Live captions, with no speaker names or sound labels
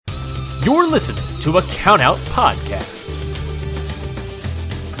You're listening to a Countout Podcast.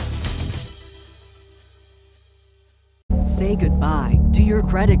 Say goodbye to your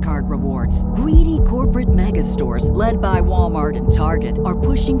credit card rewards. Greedy corporate mega stores, led by Walmart and Target, are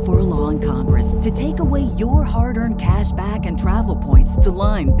pushing for a law in Congress to take away your hard-earned cash back and travel points to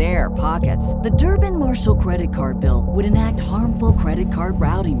line their pockets. The Durbin-Marshall credit card bill would enact harmful credit card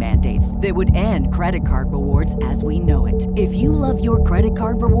routing mandates that would end credit card rewards as we know it. If you love your credit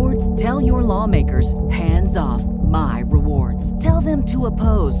card rewards, tell your lawmakers, hands off my rewards. Tell them to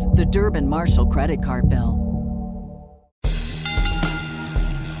oppose the Durbin-Marshall credit card bill.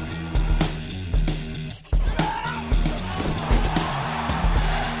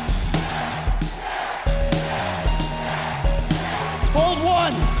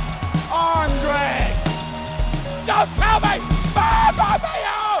 Don't tell me! Bye, bye, bye,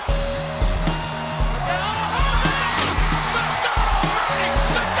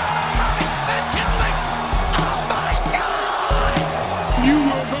 You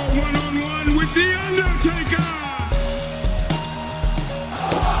will go one-on-one with The Undertaker!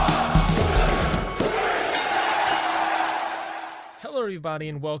 Hello, everybody,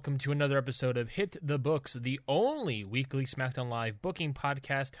 and welcome to another episode of Hit the Books, the only weekly SmackDown Live booking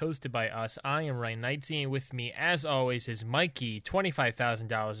podcast hosted by us. I am Ryan Knightsey, and with me, as always, is Mikey,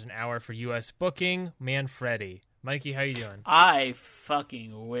 $25,000 an hour for U.S. booking, Manfredi. Mikey, how you doing? I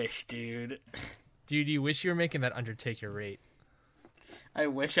fucking wish, dude. Dude, you wish you were making that Undertaker rate. I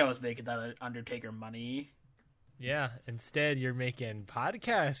wish I was making that Undertaker money. Yeah, instead you're making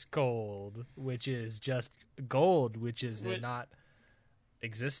podcast gold, which is just gold, which is not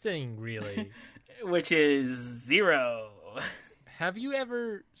existing, really. Which is zero. Have you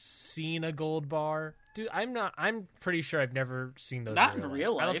ever seen a gold bar? Dude, I'm pretty sure I've never seen those. Not in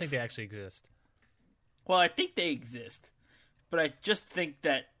real life. I don't think they actually exist. Well, I think they exist, but I just think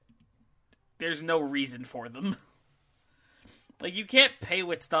that there's no reason for them. Like, you can't pay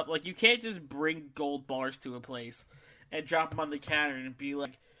with stuff. Like, you can't just bring gold bars to a place and drop them on the counter and be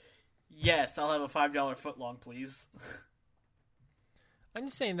like, yes, I'll have a $5 footlong, please. I'm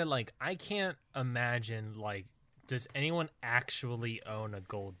just saying that, like, I can't imagine, like, does anyone actually own a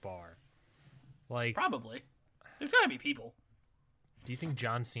gold bar? Like, Probably. There's gotta be people. Do you think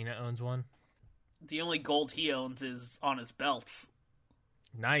John Cena owns one? The only gold he owns is on his belts.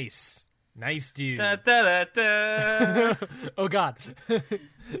 Nice, dude. Da, da, da, da. Oh, God.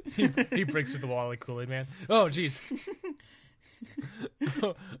 he breaks through the wall like Kool-Aid Man. Oh, jeez.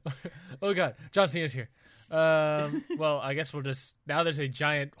 Oh, God. John Cena's here. Well, I guess we'll just... Now there's a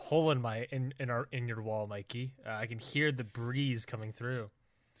giant hole in your wall, Mikey. I can hear the breeze coming through.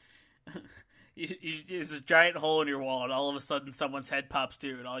 There's a giant hole in your wall, and all of a sudden someone's head pops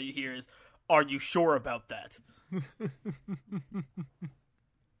through, and all you hear is, "Are you sure about that?"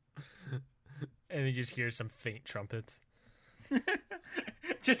 And you just hear some faint trumpets.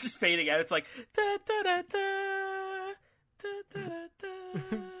 just fading out. It's like, da, da, da, da, da, da, da.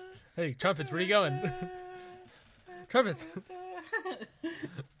 Hey, trumpets, where are you going? Trumpets.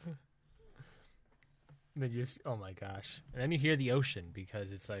 And then you just, oh my gosh. And then you hear the ocean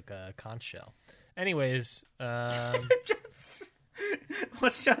because it's like a conch shell. Anyways, once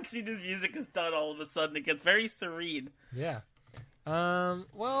John Cena's music is done, all of a sudden it gets very serene. Yeah.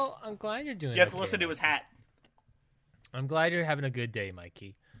 Well, I'm glad you're doing it. You have to listen to his hat. I'm glad you're having a good day,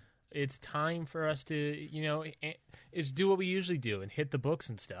 Mikey. It's time for us to, it's do what we usually do and hit the books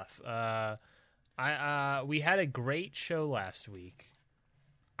and stuff. We had a great show last week.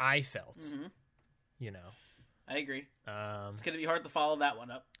 I felt, I agree. It's going to be hard to follow that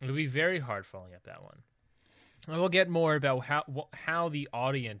one up. It'll be very hard following up that one. And we'll get more about how the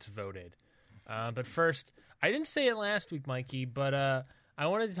audience voted. But first, I didn't say it last week, Mikey, but I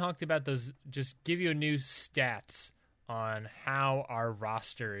wanted to talk about those, just give you a new stats on how our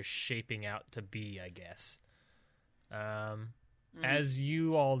roster is shaping out to be, I guess. As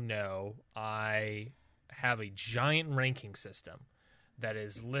you all know, I have a giant ranking system that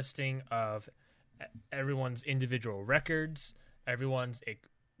is listing of everyone's individual records, everyone's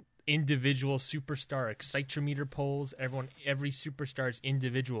individual superstar Excitometer polls, every superstar's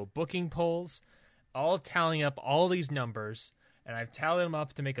individual booking polls, all tallying up all these numbers, and I've tallied them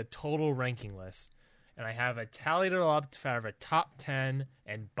up to make a total ranking list. And I have tallied it all up to have a top 10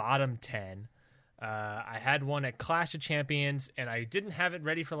 and bottom 10. I had one at Clash of Champions, and I didn't have it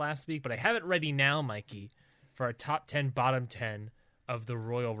ready for last week, but I have it ready now, Mikey, for a top 10, bottom 10 of the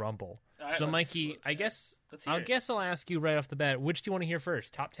Royal Rumble. Right, so, Mikey, I guess I'll ask you right off the bat, which do you want to hear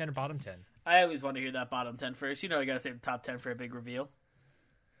first, top 10 or bottom 10? I always want to hear that bottom 10 first. You know I got to say the top 10 for a big reveal.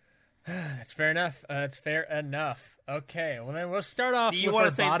 That's fair enough. That's fair enough. Okay, well then we'll start off Do you with want our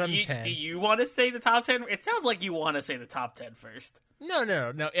to say? bottom 10. Do you want to say the top 10? It sounds like you want to say the top 10 first.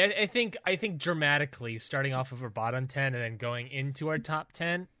 No. I think dramatically starting off with our bottom 10 and then going into our top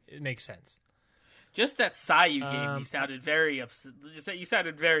 10, it makes sense. Just that sigh you gave me sounded very upset. You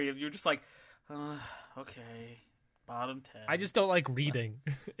sounded very. You're just like, okay, bottom 10. I just don't like reading.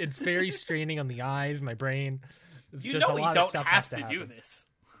 It's very straining on the eyes, my brain. It's You just know a we lot of don't stuff have has to do happen. this.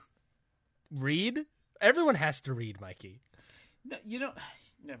 Read? Everyone has to read, Mikey. No, you know,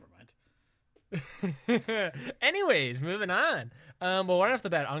 never mind. Anyways, moving on. Well, right off the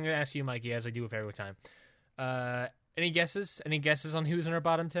bat, I'm going to ask you, Mikey, as I do with every time. Any guesses? Any guesses on who's in our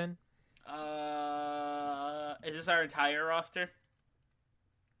bottom 10? Is this our entire roster?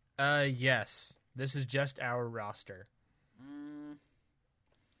 Yes. This is just our roster.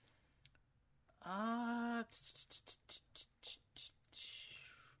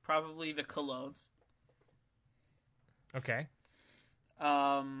 Probably the Colognes. Okay.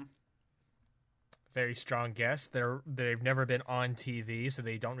 Um, Very strong guess. They've never been on TV, so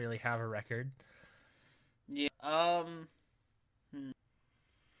they don't really have a record. yeah. I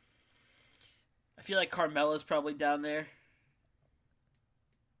feel like Carmella's probably down there.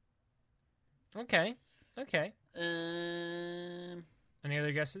 Okay. Um, Any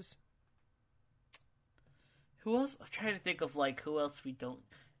other guesses? who else? I'm trying to think of like who else we don't.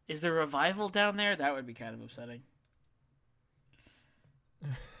 Is the Revival down there? That would be kind of upsetting,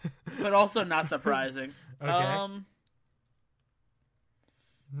 but also not surprising. Okay.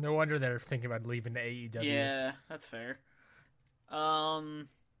 No wonder they're thinking about leaving the AEW. Yeah, that's fair. Mojo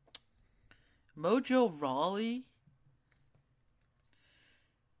Rawley.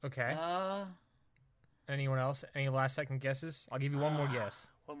 Okay. Anyone else? Any last second guesses? I'll give you one more guess.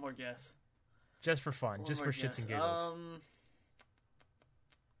 One more guess. Just for fun. One Just more for shits guess. and giggles.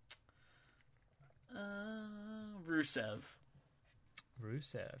 Rusev.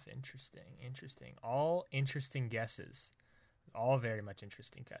 Rusev. Interesting. All interesting guesses. All very much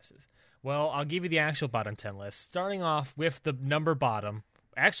interesting guesses. Well, I'll give you the actual bottom 10 list. Starting off with the number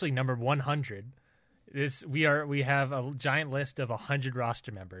 100. We have a giant list of 100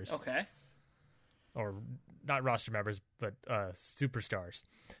 roster members. Okay. Or not roster members, but superstars.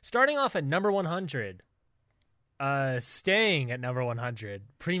 Starting off at number 100. Staying at number 100,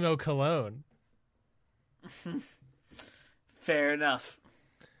 Primo Cologne. Fair enough.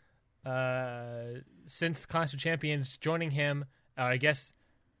 Since Clash of Champions, joining him, I guess,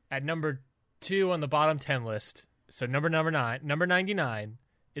 at number 2 on the bottom 10 list. So number 99.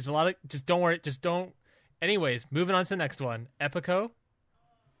 It's a lot of, just don't worry, anyways, moving on to the next one. Epico.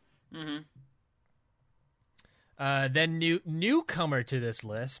 Mm-hmm. Then newcomer to this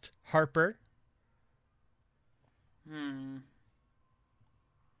list, Harper.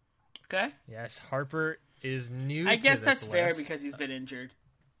 Okay. Yes, Harper is new I guess to that's this fair list. because he's been injured.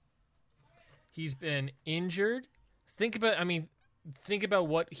 He's been injured. Think about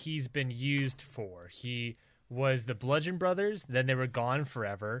what he's been used for. He was the Bludgeon Brothers, then they were gone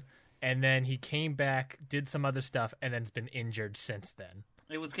forever, and then he came back, did some other stuff, and then's been injured since then.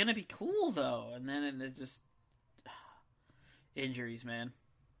 It was gonna be cool though, and then it just injuries, man.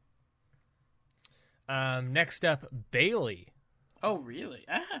 Next up, Bailey. Oh, really?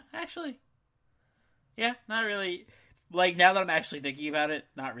 Actually, yeah, not really. Like, now that I'm actually thinking about it,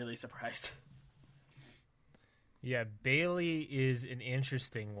 not really surprised. Yeah, Bailey is an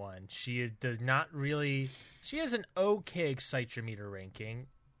interesting one. She has an okay Excitometer ranking,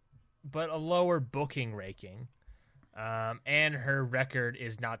 but a lower booking ranking. And her record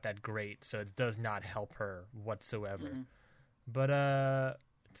is not that great, so it does not help her whatsoever. Mm-hmm. But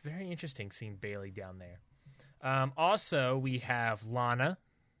it's very interesting seeing Bailey down there. Also, we have Lana,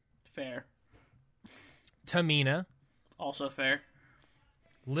 Fair. Tamina, Also fair.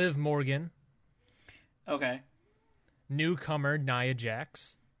 Liv Morgan, Okay. newcomer Nia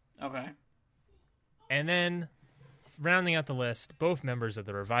Jax, Okay. and then rounding out the list, both members of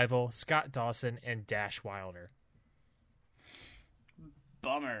the Revival, Scott Dawson and Dash Wilder.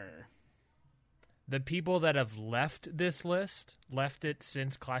 Bummer. The people that have left this list, left it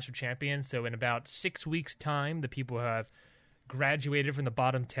since Clash of Champions, so in about 6 weeks' time, the people who have graduated from the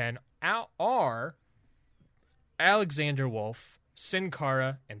bottom 10 are Alexander Wolf, Sin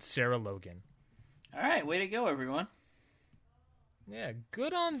Cara, and Sarah Logan. All right, way to go, everyone. Yeah,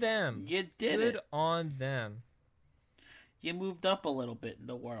 good on them. You did Good it. on them. You moved up a little bit in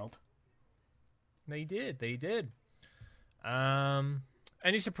the world. They did.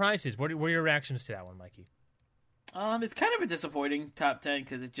 Any surprises? What were your reactions to that one, Mikey? It's kind of a disappointing top 10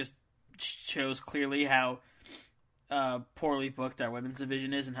 because it just shows clearly how poorly booked our women's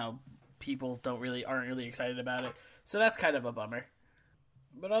division is and how people aren't really excited about it. So that's kind of a bummer.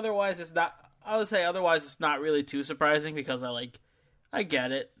 But otherwise, it's not. I would say otherwise it's not really too surprising because I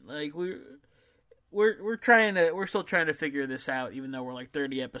get it. Like we're still trying to figure this out, even though we're like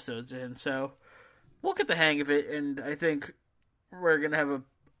 30 episodes in. So we'll get the hang of it, and I think we're gonna have a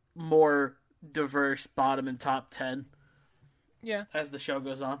more diverse bottom and top 10. Yeah, as the show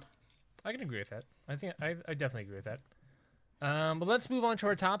goes on. I can agree with that. I think I definitely agree with that. But let's move on to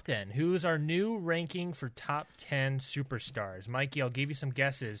our top 10. Who's our new ranking for top 10 superstars? Mikey, I'll give you some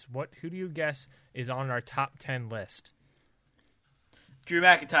guesses. Who do you guess is on our top 10 list? Drew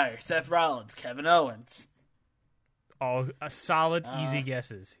McIntyre, Seth Rollins, Kevin Owens. All solid, easy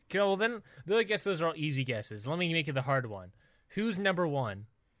guesses. Okay, well, then, I guess those are all easy guesses. Let me make it the hard one. Who's number one?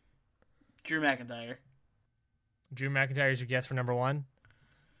 Drew McIntyre. Drew McIntyre is your guess for number one?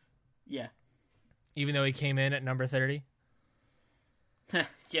 Yeah. Even though he came in at number 30?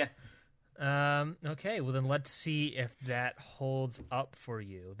 Yeah. Okay, well then let's see if that holds up for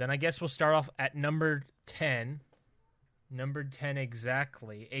you. Then I guess we'll start off at number 10. Number 10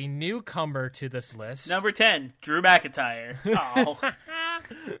 exactly. A newcomer to this list. Number 10, Drew McIntyre. Oh.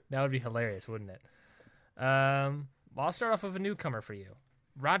 That would be hilarious, wouldn't it? I'll start off with a newcomer for you.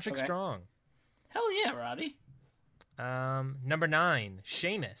 Roderick Strong. Hell yeah, Roddy. Number 9,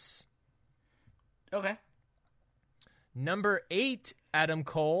 Sheamus. Okay. Number 8, Adam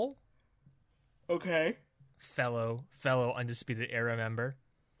Cole. Okay. Fellow Undisputed Era member.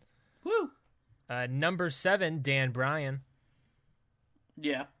 Woo. Number 7, Dan Bryan.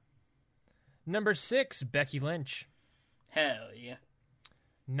 Yeah. Number 6, Becky Lynch. Hell yeah.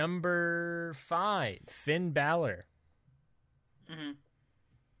 Number 5, Finn Balor. Mm-hmm.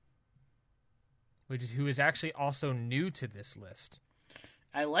 Who is actually also new to this list.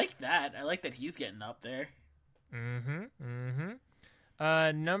 I like that. I like that he's getting up there.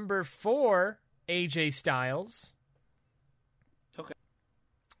 Number 4, AJ Styles. Okay.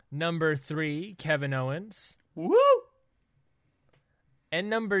 Number 3, Kevin Owens. Woo! And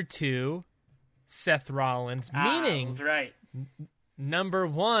number 2, Seth Rollins. Meaning, that's right. Number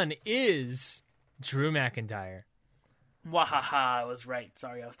 1 is Drew McIntyre. Wahaha, I was right.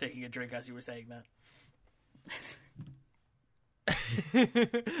 Sorry, I was taking a drink as you were saying that.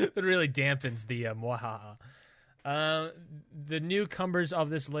 It really dampens the wahaha. The newcomers of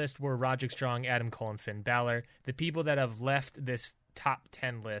this list were Roderick Strong, Adam Cole, and Finn Balor. The people that have left this top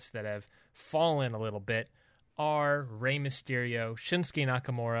 10 list that have fallen a little bit are Rey Mysterio, Shinsuke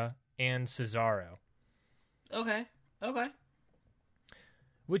Nakamura, and Cesaro. Okay.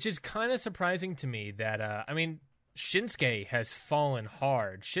 Which is kind of surprising to me that, Shinsuke has fallen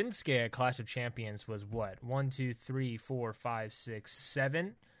hard. Shinsuke at Clash of Champions was what? 1, 2, 3, 4, 5, 6,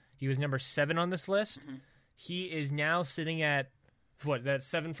 7. He was number 7 on this list. Mm-hmm. He is now sitting at, that's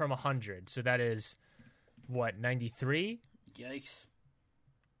 7 from 100. So that is, 93? Yikes.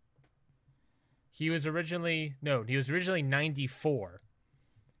 He was originally 94.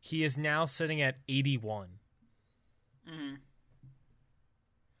 He is now sitting at 81. Mm-hmm.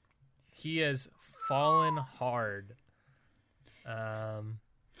 He has fallen hard. A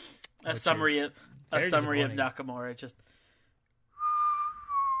summary of Nakamura. Just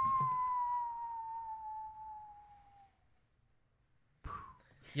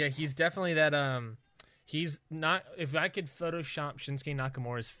yeah, he's definitely that. He's not. If I could Photoshop Shinsuke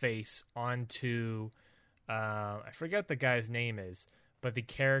Nakamura's face onto, I forget what the guy's name is, but the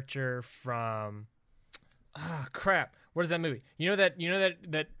character from, crap. What is that movie? You know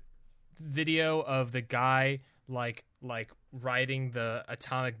that video of the guy like riding the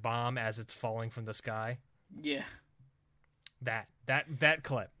atomic bomb as it's falling from the sky? Yeah. That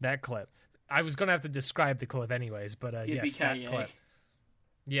clip. I was gonna have to describe the clip anyways, but yes, that clip.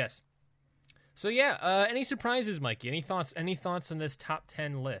 Yes. So yeah, any surprises, Mikey? Any thoughts on this top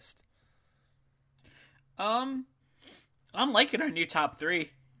 10 list? I'm liking our new top 3.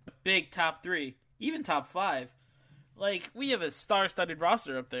 Big top 3. Even top 5. Like, we have a star-studded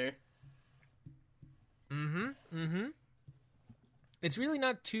roster up there. It's really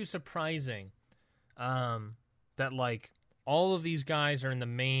not too surprising that like all of these guys are in the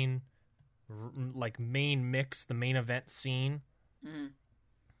main mix, the main event scene.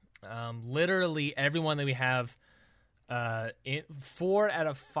 Literally everyone that we have, 4 out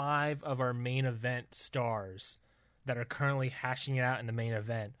of 5 of our main event stars that are currently hashing it out in the main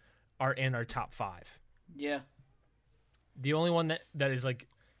event are in our top 5. Yeah. The only one that is like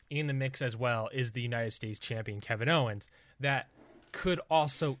in the mix as well is the United States champion Kevin Owens, that could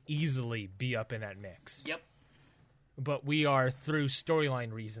also easily be up in that mix. Yep. But we are, through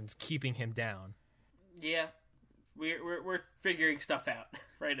storyline reasons, keeping him down. Yeah. We're figuring stuff out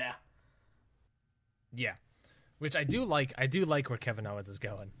right now. Yeah, which I do like. I do like where Kevin Owens is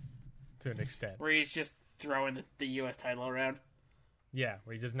going, to an extent. Where he's just throwing the U.S. title around. Yeah,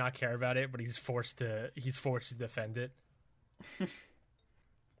 where he does not care about it, but he's forced to defend it.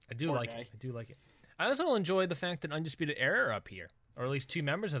 I do Poor like guy. it. I do like it. I also enjoy the fact that Undisputed Era are up here, or at least two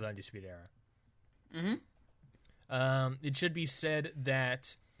members of the Undisputed Era. Mm-hmm. It should be said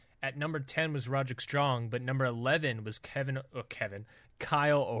that at number 10 was Roderick Strong, but number 11 was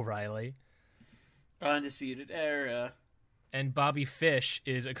Kyle O'Reilly. Undisputed Era. And Bobby Fish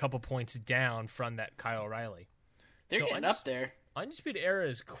is a couple points down from that Kyle O'Reilly. They're So getting up there. Undisputed Era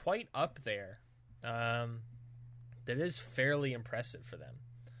is quite up there. That is fairly impressive for them.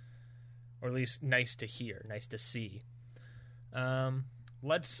 Or at least nice to hear, nice to see. I'm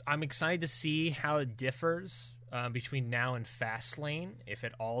excited to see how it differs between now and Fastlane, if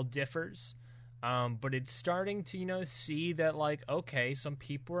it all differs. But it's starting to, see that, like, okay, some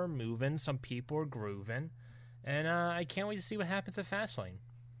people are moving, some people are grooving. And I can't wait to see what happens at Fastlane.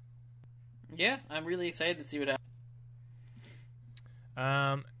 Yeah, I'm really excited to see what happens.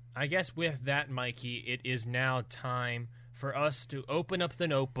 I guess with that, Mikey, it is now time for us to open up the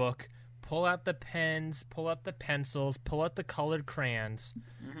notebook, pull out the pens, pull out the pencils, pull out the colored crayons,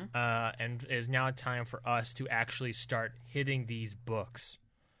 and it is now time for us to actually start hitting these books.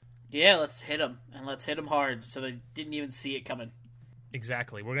 Yeah, let's hit them, and let's hit them hard so they didn't even see it coming.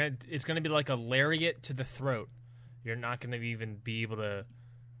 Exactly. It's gonna be like a lariat to the throat. You're not gonna even be able to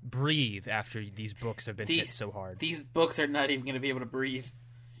breathe after these books have been hit so hard. These books are not even going to be able to breathe.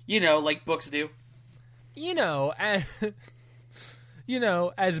 Like books do. As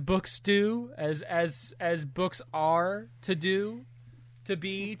books do, as books are to do, to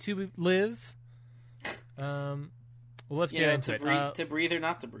be, to live. Well, let's get into it. To breathe or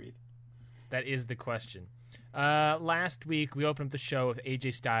not to breathe. That is the question. Last week, we opened up the show with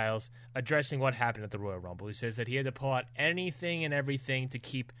AJ Styles addressing what happened at the Royal Rumble. He says that he had to pull out anything and everything to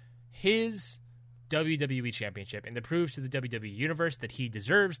keep his WWE Championship and to prove to the WWE Universe that he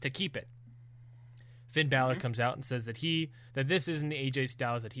deserves to keep it. Finn Balor comes out and says that this isn't the AJ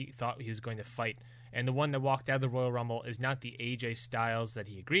Styles that he thought he was going to fight, and the one that walked out of the Royal Rumble is not the AJ Styles that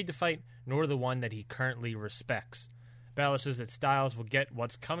he agreed to fight, nor the one that he currently respects. Balor says that Styles will get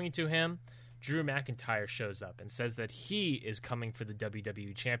what's coming to him. Drew McIntyre shows up and says that he is coming for the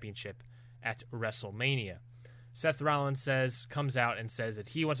WWE Championship at WrestleMania. Seth Rollins comes out and says that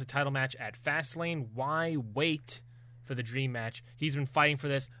he wants a title match at Fastlane. Why wait for the dream match? He's been fighting for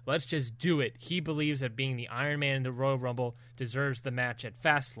this. Let's just do it. He believes that being the Iron Man in the Royal Rumble deserves the match at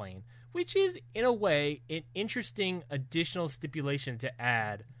Fastlane, which is, in a way, an interesting additional stipulation to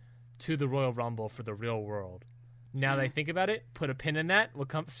add to the Royal Rumble for the real world. Now that I think about it, put a pin in that. We'll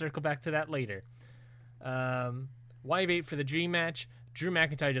circle back to that later. Why wait for the dream match? Drew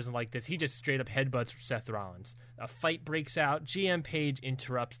McIntyre doesn't like this. He just straight up headbutts Seth Rollins. A fight breaks out. GM Page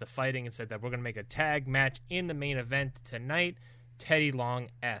interrupts the fighting and said that we're going to make a tag match in the main event tonight. Teddy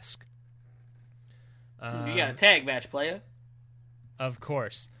Long-esque. You got a tag match, playa? Of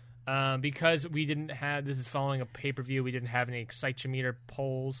course. Because we didn't have, this is following a pay-per-view, we didn't have any Excite-Meter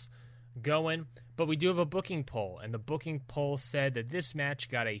polls going, but we do have a booking poll, and the booking poll said that this match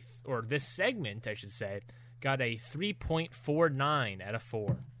this segment, I should say, got a 3.49 out of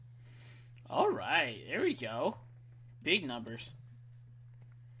 4. All right, there we go. Big numbers.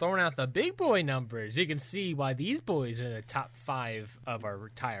 Throwing out the big boy numbers. You can see why these boys are in the top 5 of our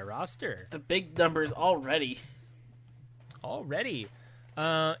entire roster. The big numbers already.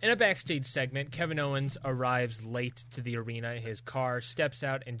 In a backstage segment, Kevin Owens arrives late to the arena in his car, steps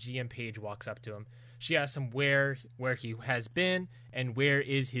out, and GM Page walks up to him. She asks him where he has been and where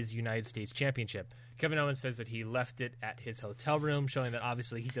is his United States Championship. Kevin Owens says that he left it at his hotel room, showing that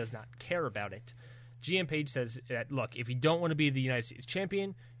obviously he does not care about it. GM Page says that, look, if you don't want to be the United States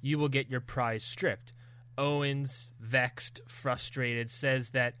Champion, you will get your prize stripped. Owens, vexed, frustrated, says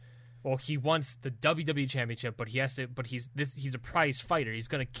that, well, he wants the WWE Championship, but he's a prize fighter. He's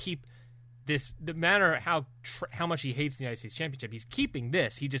going to keep this. No matter how much he hates the United States Championship, he's keeping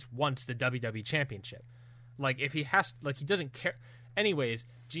this. He just wants the WWE Championship. Like, if he has, like, he doesn't care. Anyways,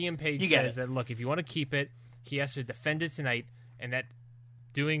 GM Page says that, look, if you want to keep it, he has to defend it tonight, and that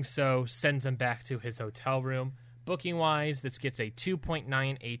doing so sends him back to his hotel room. Booking wise, this gets a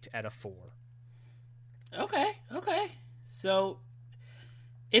 2.98 out of 4. Okay. So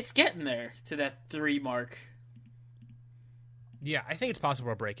it's getting there to that 3 mark. Yeah, I think it's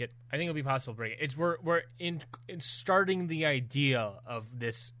possible to break it. I think it'll be possible to break it. We're in starting the idea of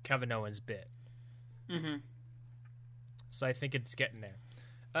this Kevin Owens bit. Mm-hmm. So I think it's getting there.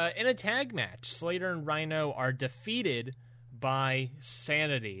 In a tag match, Slater and Rhino are defeated by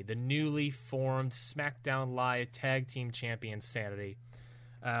Sanity, the newly formed SmackDown Live Tag Team Champions Sanity.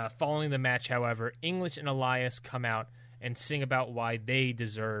 Following the match, however, English and Elias come out and sing about why they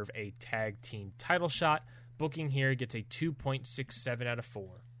deserve a tag team title shot. Booking here gets a 2.67 out of 4.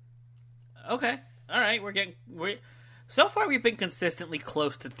 Okay. All right. So far we've been consistently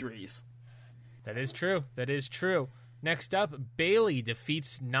close to 3s. That is true. Next up, Bayley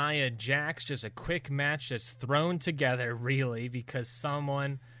defeats Nia Jax. Just a quick match that's thrown together, really, because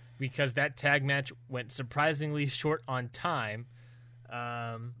that tag match went surprisingly short on time.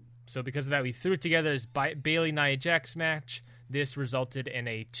 So because of that, we threw it together as Bayley Nia Jax match. This resulted in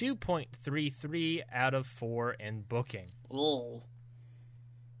a 2.33 out of 4 in booking. Oh.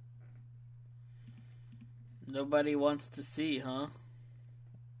 Nobody wants to see, huh?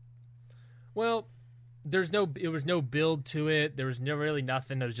 Well, there was no build to it. There was really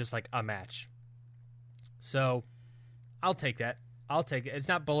nothing. It was just like a match. So, I'll take that. It's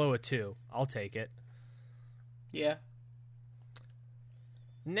not below a 2. I'll take it. Yeah.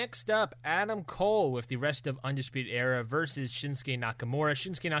 Next up, Adam Cole with the rest of Undisputed Era versus Shinsuke Nakamura.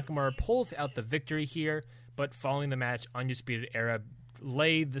 Shinsuke Nakamura pulls out the victory here, but following the match, Undisputed Era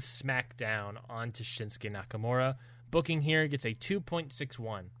laid the smackdown onto Shinsuke Nakamura. Booking here gets a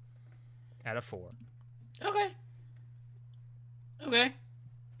 2.61 out of 4. Okay.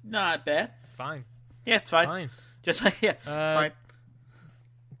 Not bad. Fine. Yeah, it's fine. Just like, yeah, fine.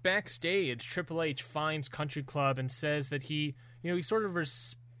 Backstage, Triple H finds Country Club and says that he sort of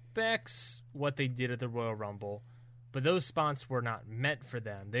respects what they did at the Royal Rumble, but those spots were not meant for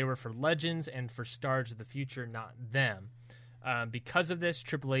them. They were for legends and for stars of the future, not them. Because of this,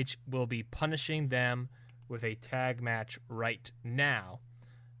 Triple H will be punishing them with a tag match right now.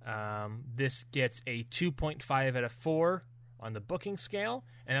 This gets a 2.5 out of 4 on the booking scale,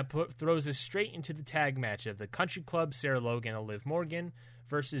 and it throws us straight into the tag match of the Country Club, Sarah Logan and Liv Morgan,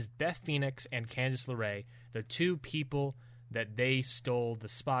 versus Beth Phoenix and Candice LeRae, the two people that they stole the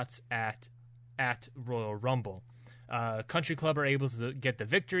spots at Royal Rumble. Country Club are able to get the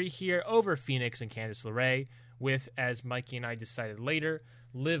victory here over Phoenix and Candice LeRae, with, as Mikey and I decided later,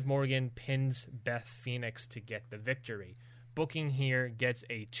 Liv Morgan pins Beth Phoenix to get the victory. Booking here gets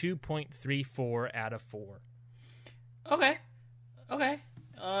a 2.34 out of 4. Okay.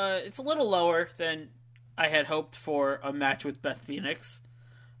 It's a little lower than I had hoped for a match with Beth Phoenix.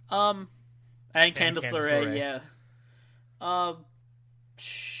 And Candice LeRae, yeah.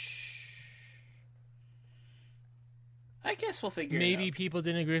 I guess we'll figure it out. People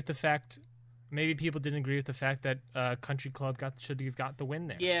didn't agree with the fact. Maybe people didn't agree with the fact that Country Club should have got the win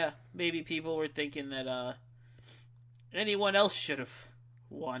there. Yeah, maybe people were thinking that anyone else should have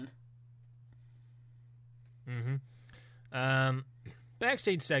won.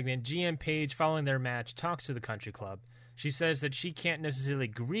 Backstage segment, GM Paige, following their match, talks to the Country Club. She says that she can't necessarily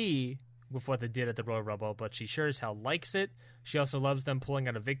agree with what they did at the Royal Rumble, but she sure as hell likes it. She also loves them pulling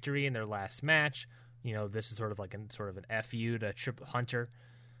out a victory in their last match. This is sort of an FU to Triple Hunter.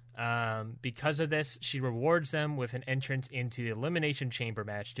 Because of this, she rewards them with an entrance into the Elimination Chamber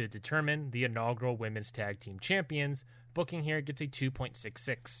match to determine the inaugural Women's Tag Team Champions. Booking here gets a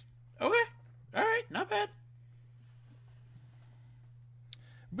 2.66. Okay. All right. Not bad.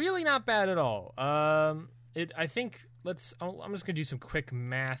 Really not bad at all. I'm just going to do some quick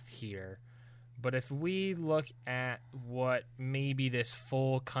math here. But if we look at what maybe this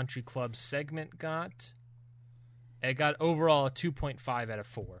full Country Club segment got, it got overall a 2.5 out of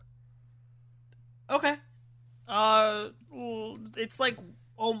 4. Okay. It's like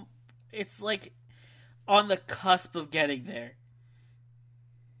on the cusp of getting there.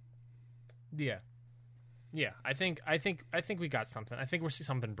 Yeah, I think we got something. I think we're seeing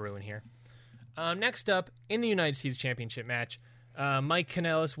something brewing here. Next up, in the United States Championship match, Mike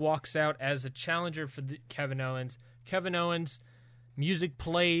Kanellis walks out as a challenger for Kevin Owens. Kevin Owens, music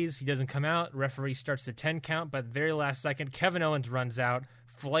plays. He doesn't come out. Referee starts the 10 count, but at the very last second, Kevin Owens runs out,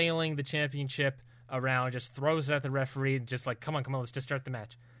 flailing the championship around, just throws it at the referee, just like, come on, let's just start the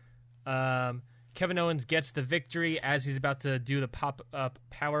match. Kevin Owens gets the victory. As he's about to do the pop-up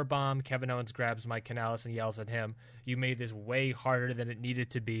power bomb, Kevin Owens grabs Mike Kanellis and yells at him, "You made this way harder than it needed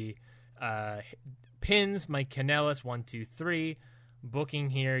to be." Pins Mike Kanellis 1, 2, 3.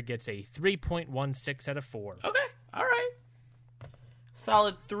 Booking here gets a 3.16 out of 4. Okay, all right.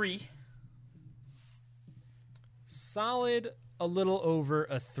 Solid 3. Solid, a little over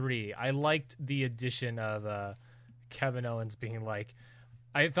a 3. I liked the addition of Kevin Owens being like,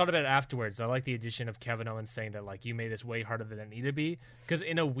 I thought about it afterwards. I like the addition of Kevin Owens saying that, like, you made this way harder than it needed to be. Because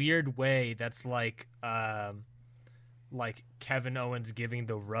in a weird way, that's like like Kevin Owens giving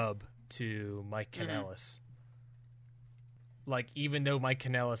the rub to Mike Kanellis. Like, even though Mike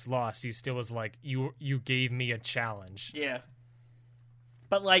Kanellis lost, he still was like, you gave me a challenge. Yeah.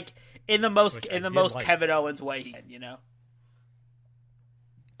 But like in the most like. Kevin Owens way he can, you know.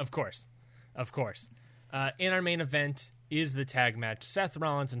 Of course. In our main event is the tag match, Seth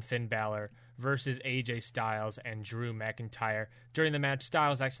Rollins and Finn Balor versus AJ Styles and Drew McIntyre. During the match,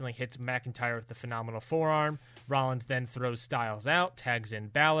 Styles accidentally hits McIntyre with the phenomenal forearm. Rollins then throws Styles out, tags in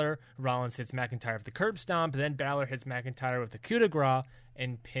Balor. Rollins hits McIntyre with the curb stomp. Then Balor hits McIntyre with the coup de grace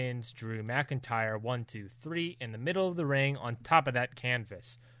and pins Drew McIntyre 1, 2, 3 in the middle of the ring on top of that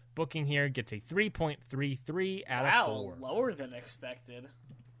canvas. Booking here gets a 3.33 out of 4. Wow, lower than expected.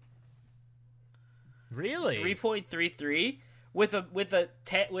 Really? 3.33 with a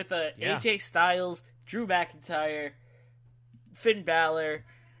Yeah. AJ Styles, Drew McIntyre, Finn Balor,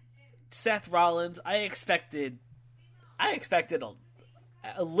 Seth Rollins. I expected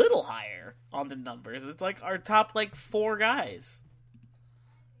a little higher on the numbers. It's like our top 4 guys.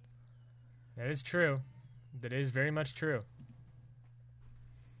 That is true. That is very much true.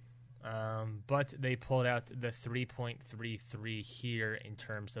 But they pulled out the 3.33 here in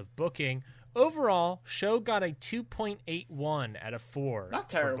terms of booking. Overall, show got a 2.81 out of 4. Not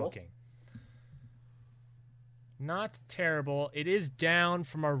terrible. For booking. Not terrible. It is down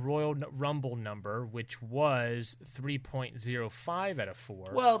from our Royal Rumble number, which was 3.05 out of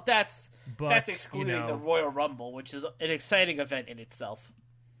 4. Well, that's But, excluding the Royal Rumble, which is an exciting event in itself.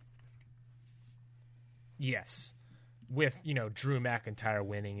 Yes. With, Drew McIntyre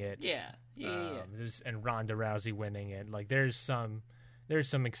winning it. Yeah. And Ronda Rousey winning it. Like, there's some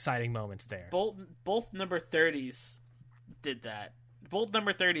exciting moments there. Both number 30s did that. Both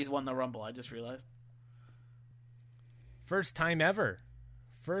number 30s won the Rumble, I just realized. First time ever.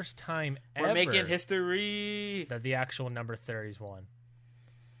 We're making history. That the actual number 30s won.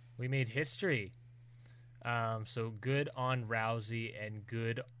 We made history. So good on Rousey and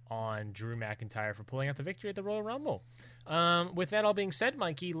good on Drew McIntyre for pulling out the victory at the Royal Rumble. With that all being said,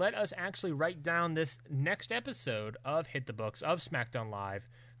 Mikey, let us actually write down this next episode of Hit the Books of SmackDown Live.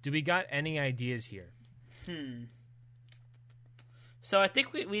 Do we got any ideas here? So I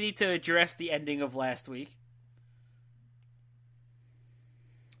think we need to address the ending of last week.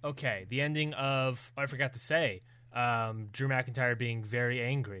 Okay, the ending of, I forgot to say, Drew McIntyre being very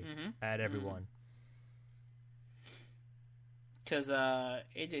angry at everyone. Because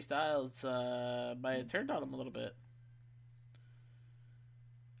AJ Styles might have turned on him a little bit.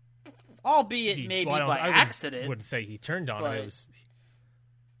 Albeit maybe by accident. I wouldn't say he turned on him. It was,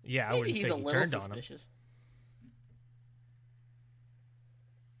 I wouldn't say he turned on him.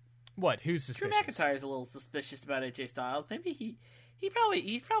 What? Who's suspicious? Drew McIntyre's a little suspicious about AJ Styles. Maybe he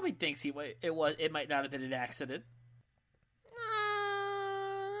probably thinks it might not have been an accident.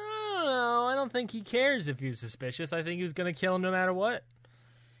 I don't know. I don't think he cares if he's suspicious. I think he was going to kill him no matter what.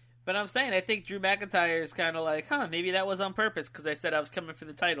 But I'm saying, I think Drew McIntyre is kind of like, maybe that was on purpose because I said I was coming for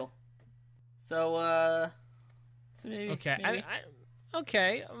the title. So maybe. Okay. Maybe.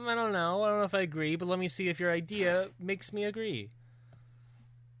 Okay. I don't know. I don't know if I agree, but let me see if your idea makes me agree.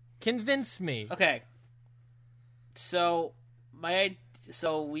 Convince me. Okay. So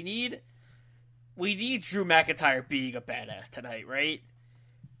we need Drew McIntyre being a badass tonight, right?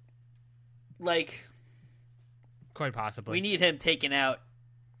 Like, quite possibly. We need him taking out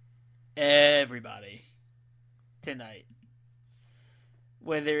everybody tonight.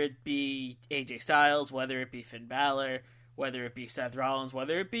 Whether it be AJ Styles, whether it be Finn Balor, whether it be Seth Rollins,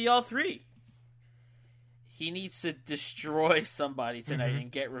 whether it be all three. He needs to destroy somebody tonight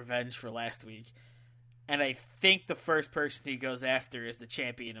and get revenge for last week. And I think the first person he goes after is the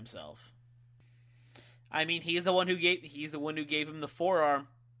champion himself. I mean, he's the one who gave him the forearm.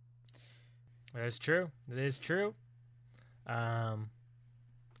 That is true. I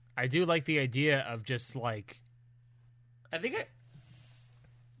do like the idea of just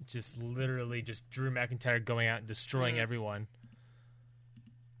literally Drew McIntyre going out and destroying everyone.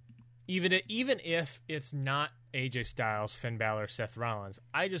 Even if it's not AJ Styles, Finn Balor, Seth Rollins,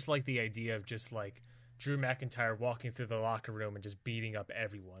 I just like the idea of just Drew McIntyre walking through the locker room and just beating up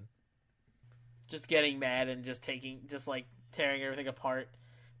everyone. Just getting mad and tearing everything apart.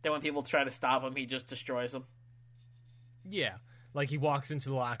 Then when people try to stop him, he just destroys them. Yeah. Like he walks into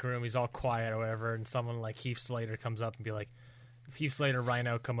the locker room, he's all quiet or whatever, and someone like Heath Slater comes up and be like, Heath Slater,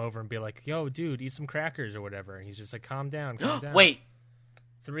 Rhino come over and be like, yo, dude, eat some crackers or whatever. And he's just like, calm down. Wait.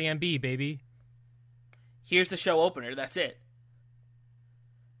 3MB, baby. Here's the show opener. That's it.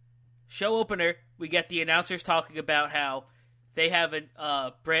 Show opener, we get the announcers talking about how they have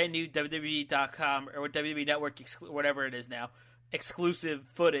a brand new WWE.com or WWE Network, whatever it is now, exclusive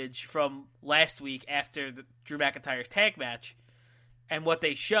footage from last week after the Drew McIntyre's tag match. And what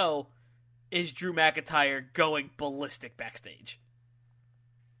they show is Drew McIntyre going ballistic backstage.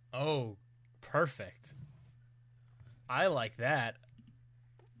 Oh, perfect. I like that.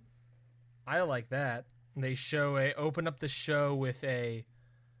 They open up the show with a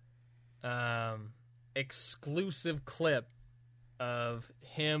exclusive clip of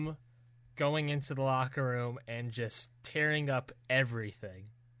him going into the locker room and just tearing up everything.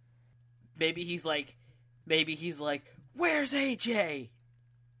 Maybe he's like, where's AJ?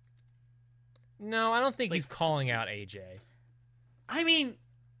 No, I don't think he's calling out AJ. I mean,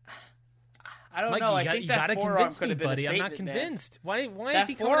 I don't Mike, know. I think that forearm could have been a statement. I'm not convinced. Man. Why that is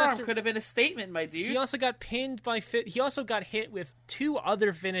he coming forearm after? Could have been a statement, my dude. He also got pinned by He also got hit with 2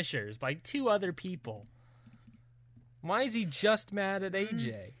 other finishers by 2 other people. Why is he just mad at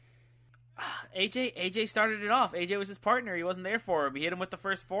AJ? AJ started it off. AJ was his partner. He wasn't there for him. He hit him with the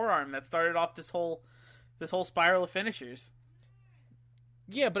first forearm that started off this whole spiral of finishers.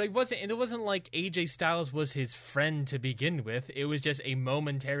 Yeah, but it wasn't like AJ Styles was his friend to begin with. It was just a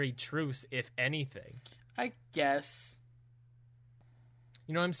momentary truce, if anything. I guess.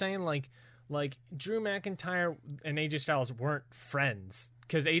 You know what I'm saying? Like Drew McIntyre and AJ Styles weren't friends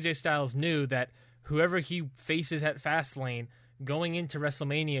because AJ Styles knew that whoever he faces at Fastlane going into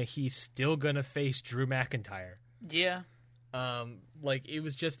WrestleMania, he's still gonna face Drew McIntyre. Yeah. It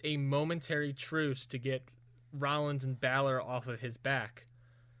was just a momentary truce to get Rollins and Balor off of his back.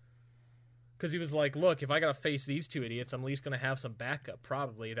 Because he was like, look, if I gotta face these 2 idiots, I'm at least gonna have some backup,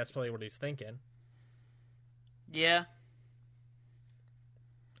 probably. That's probably what he's thinking. Yeah.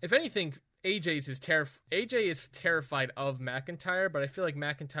 If anything, AJ is terrified of McIntyre, but I feel like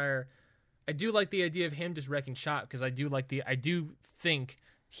McIntyre, I do like the idea of him just wrecking shop, because I do think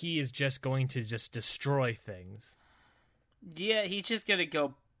he is just going to just destroy things. Yeah, he's just gonna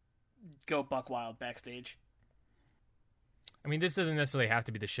go buck wild backstage. I mean, this doesn't necessarily have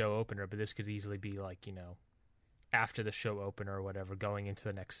to be the show opener, but this could easily be like, after the show opener or whatever, going into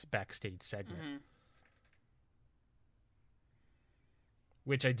the next backstage segment. Mm-hmm.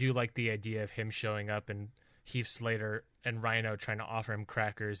 Which I do like the idea of him showing up and Heath Slater and Rhino trying to offer him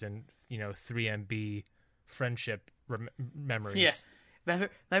crackers and, 3MB friendship memories. Yeah.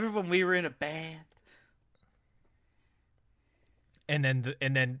 Remember when we were in a band? And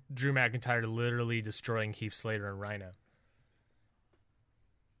then Drew McIntyre literally destroying Heath Slater and Rhino.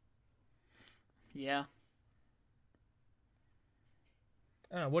 Yeah.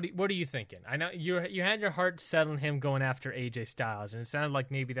 I don't know, what are you thinking? I know you had your heart set on him going after AJ Styles, and it sounded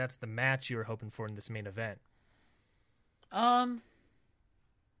like maybe that's the match you were hoping for in this main event. Yeah.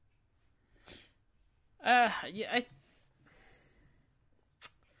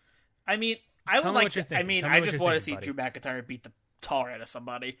 I mean, I would like to. I mean, I just want to see Drew McIntyre beat the tar out of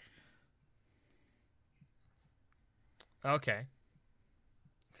somebody. Okay.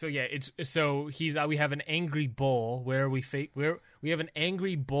 So yeah, we have an angry bull where we have an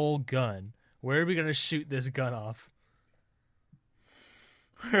angry bull gun. Where are we gonna shoot this gun off?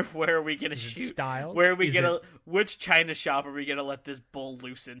 Where are we gonna shoot? Styles? Where are we which China shop are we gonna let this bull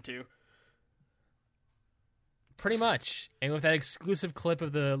loose into? Pretty much, and with that exclusive clip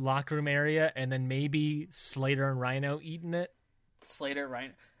of the locker room area, and then maybe Slater and Rhino eating it. Slater,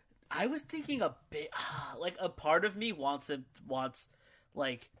 Rhino. I was thinking a bit, like a part of me wants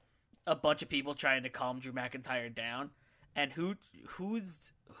like a bunch of people trying to calm Drew McIntyre down, and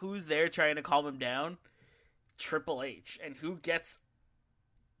who's there trying to calm him down? Triple H, and who gets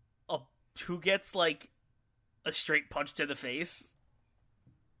like a straight punch to the face?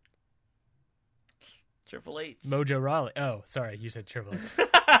 Triple H. Mojo Rawley. Oh, sorry, you said Triple H.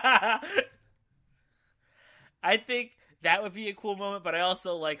 I think that would be a cool moment, but I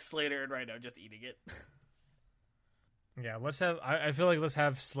also like Slater and Rhino just eating it. Yeah, I feel like let's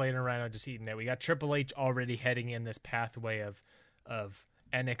have Slater and Rhino just eating it. We got Triple H already heading in this pathway of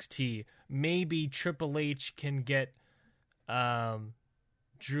NXT. Maybe Triple H can get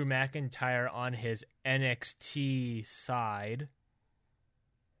Drew McIntyre on his NXT side.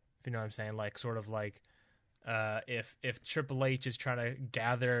 If you know what I'm saying, like sort of like if Triple H is trying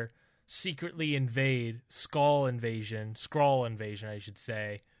to secretly invade Skrull invasion, I should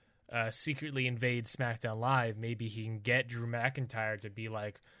say, secretly invade SmackDown Live, maybe he can get Drew McIntyre to be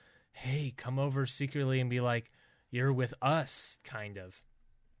like, hey, come over secretly and be like, you're with us, kind of.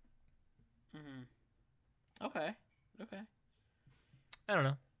 Mm-hmm. Okay. I don't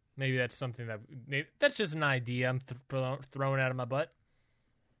know. Maybe that's something that's just an idea I'm throwing out of my butt.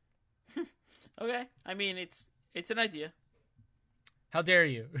 Okay. I mean, it's an idea. How dare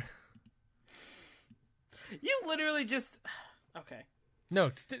you? You literally just... Okay.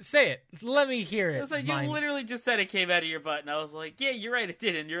 No, say it. Let me hear it. It was like you literally just said it came out of your butt, and I was like, yeah, you're right, it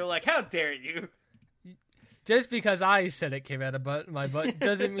did. And you're like, how dare you? Just because I said it came out of my butt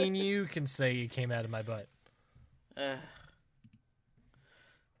doesn't mean you can say it came out of my butt.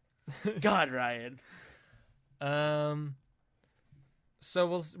 God, Ryan.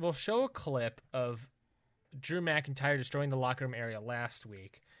 So we'll show a clip of Drew McIntyre destroying the locker room area last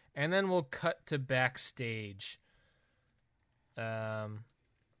week, and then we'll cut to backstage.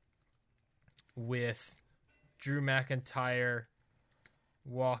 With Drew McIntyre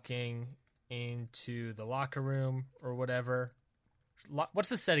walking into the locker room or whatever. What's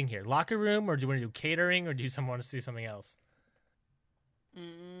the setting here? Locker room, or do you want to do catering, or do you want to see something else?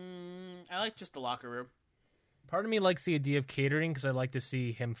 I like just the locker room. Part of me likes the idea of catering because I like to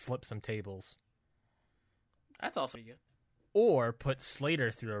see him flip some tables. That's also good. Or put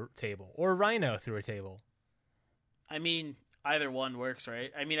Slater through a table, or Rhino through a table. I mean, either one works,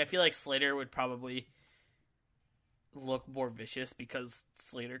 right? I mean, I feel like Slater would probably look more vicious because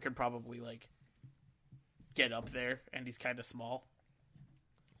Slater could probably, like, get up there, and he's kind of small.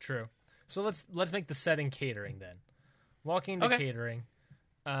 True. So let's make the setting catering then. Walking to catering.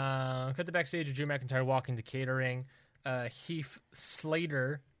 Cut the backstage of Drew McIntyre walking to catering. Heath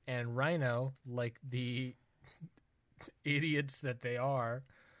Slater and Rhino, like the idiots that they are,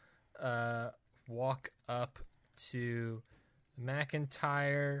 walk up to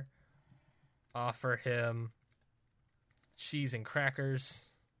McIntyre, offer him cheese and crackers,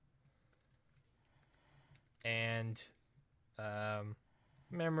 and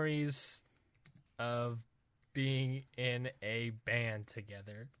memories of being in a band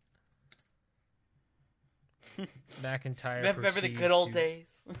together. McIntyre remember the good old days.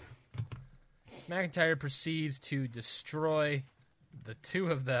 McIntyre proceeds to destroy the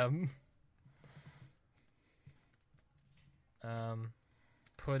two of them.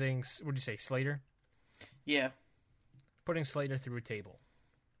 Putting, what did you say, Slater? Yeah. Putting Slater through a table.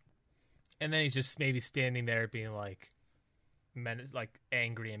 And then he's just maybe standing there being like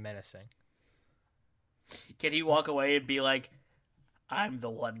angry and menacing. Can he walk away and be like, I'm the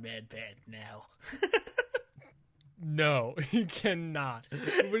one-man band now? No, he cannot.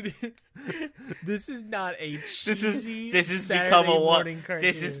 This is not a cheesy this has become a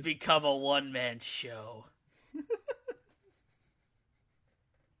one-man show.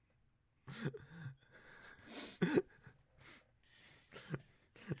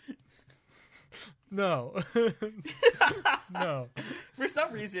 No. No. For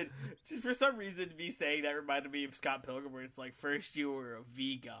some reason, me saying that reminded me of Scott Pilgrim, where it's like, first you were a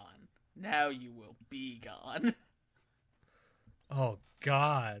vegan, now you will be gone. Oh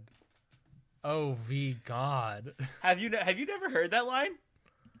God. Oh God. Have you never heard that line?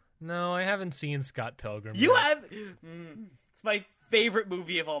 No, I haven't seen Scott Pilgrim. You have. It's my favorite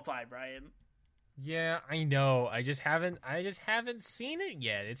movie of all time, Ryan. Yeah, I know. I just haven't seen it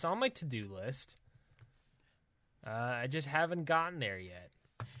yet. It's on my to-do list. I just haven't gotten there yet.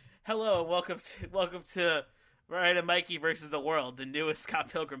 Hello, welcome to Ryan and Mikey versus the World, the newest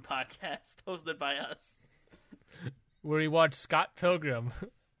Scott Pilgrim podcast, hosted by us. Where we watch Scott Pilgrim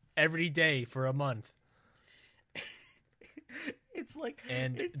every day for a month. It's like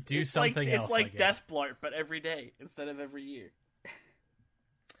something else. It's like Death Blart, but every day instead of every year.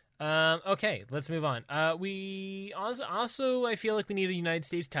 Okay, let's move on. We also I feel like we need a United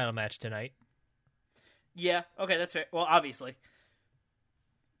States title match tonight. Yeah, okay, that's fair. Well, obviously.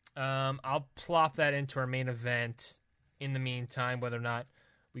 I'll plop that into our main event in the meantime, whether or not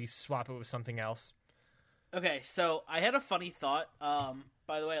we swap it with something else. Okay, so I had a funny thought,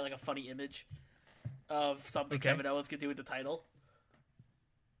 by the way, like a funny image of something Kevin Owens could do with the title.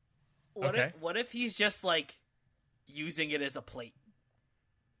 What if he's just, like, using it as a plate?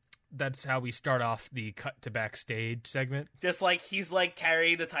 That's how we start off the cut to backstage segment. Just like he's like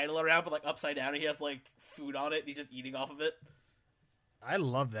carrying the title around, but like upside down, and he has like food on it, and he's just eating off of it. I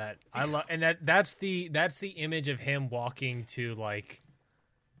love that. And that's the image of him walking to like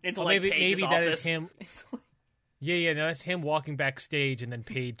into like Paige's office. That is him. Yeah, no, that's him walking backstage, and then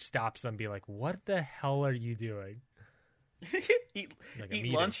Paige stops him and be like, "What the hell are you doing?" eat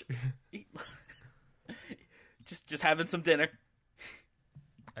lunch. just having some dinner.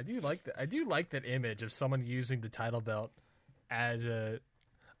 I do like that image of someone using the title belt as a.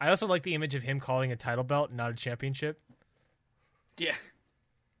 I also like the image of him calling a title belt, not a championship. Yeah.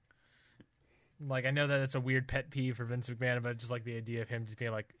 Like, I know that it's a weird pet peeve for Vince McMahon, but I just like the idea of him just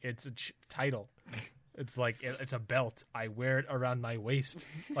being like, it's a title. It's like, it's a belt. I wear it around my waist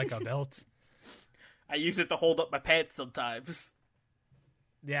like a belt. I use it to hold up my pants sometimes.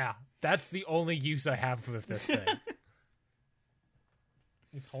 Yeah, that's the only use I have with this thing.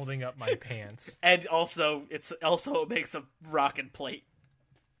 He's holding up my pants. And also, it makes a rocket plate.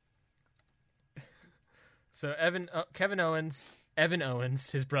 So Evan Owens,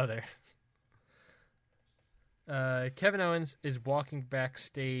 his brother. Kevin Owens is walking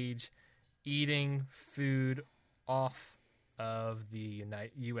backstage, eating food off of the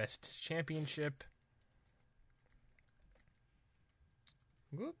U.S. Championship.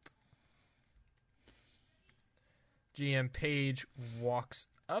 Whoop. GM Page walks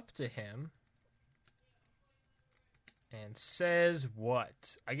up to him and says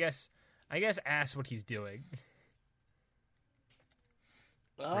what? I guess ask what he's doing.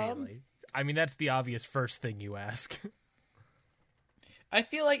 Really? I mean, that's the obvious first thing you ask. I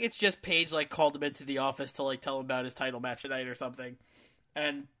feel like it's just Paige like called him into the office to like tell him about his title match tonight or something.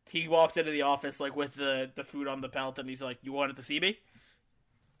 And he walks into the office like with the food on the belt and he's like, "You wanted to see me?"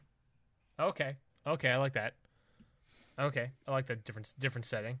 Okay, I like that. Okay, I like that different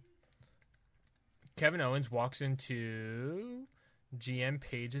setting. Kevin Owens walks into GM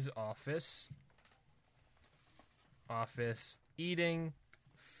Page's office, eating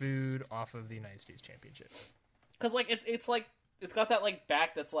food off of the United States Championship. Because like it's like it's got that like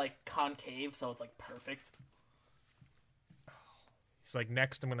back that's like concave, so it's like perfect. It's like,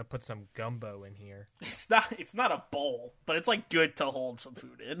 next I'm gonna put some gumbo in here. It's not a bowl, but it's like good to hold some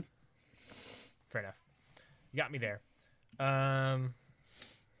food in. Fair enough. You got me there.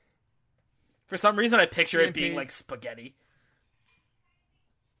 For some reason, I picture it being Page. like spaghetti.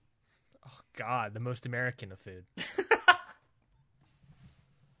 Oh God, the most American of food.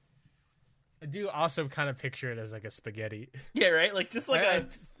 I do also kind of picture it as like a spaghetti. Yeah, right. Like just like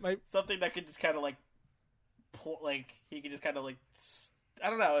my something that could just kind of like, like he could just kind of like, I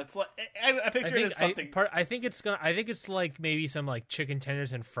don't know. It's like I picture it as something. I think it's like maybe some like chicken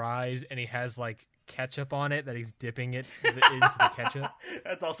tenders and fries, and he has like ketchup on it that he's dipping it into the ketchup.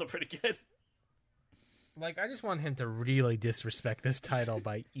 That's also pretty good. Like, I just want him to really disrespect this title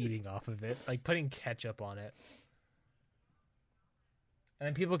by eating off of it, like putting ketchup on it. And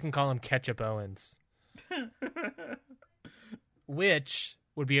then people can call him Ketchup Owens. Which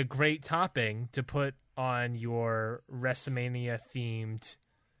would be a great topping to put on your WrestleMania-themed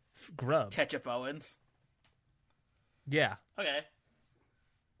grub. Ketchup Owens. Yeah. Okay.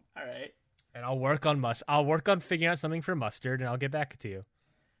 All right. And I'll work on figuring out something for mustard, and I'll get back to you.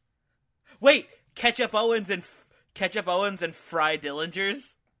 Wait, Ketchup Owens and Fry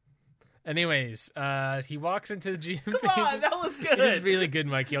Dillingers? Anyways, he walks into the GM. Come on, that was good. It is really good,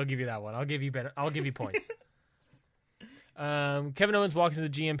 Mikey. I'll give you that one. I'll give you points. Kevin Owens walks into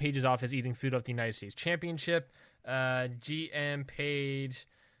the GM Page's office eating food off the United States Championship. GM Page,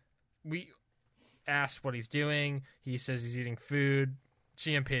 we asked what he's doing. He says he's eating food.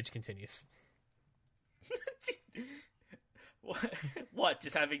 GM Page continues. What?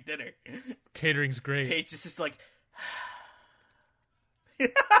 Just having dinner. Catering's great. Paige is just like...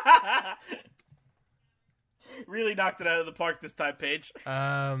 Really knocked it out of the park this time, Paige.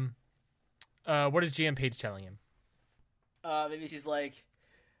 What is GM Page telling him? Maybe she's like,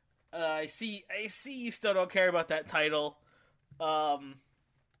 I see you still don't care about that title. Probably,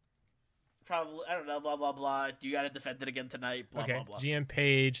 I don't know, blah, blah, blah. You gotta defend it again tonight, blah, okay. blah, blah. GM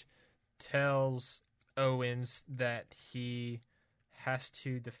Page tells Owens that he has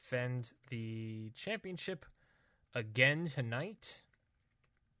to defend the championship again tonight.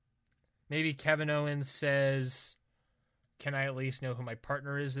 Maybe Kevin Owens says, "Can I at least know who my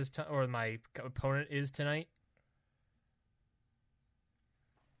partner is this time, or my opponent is tonight?"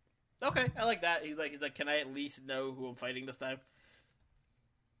 Okay, I like that. He's like, can I at least know who I'm fighting this time?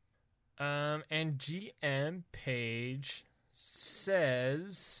 And GM Page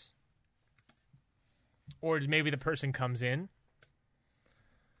says, or maybe the person comes in.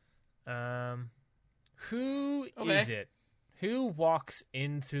 Who is it? Who walks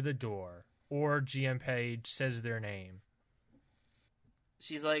in through the door? Or GM Page says their name.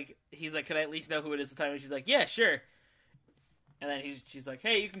 He's like, can I at least know who it is this time? And she's like, yeah, sure. And then she's like,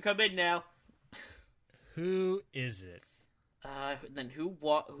 hey, you can come in now. Who is it? Then who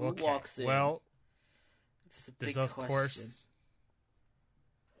walks in? Well, it's the big there's of question. course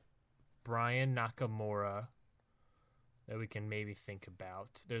Brian Nakamura that we can maybe think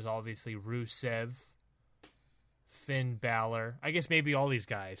about. There's obviously Rusev, Finn Balor. I guess maybe all these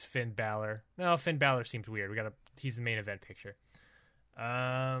guys. Finn Balor. No, Finn Balor seems weird. He's the main event picture.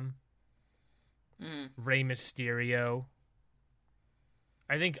 Rey Mysterio.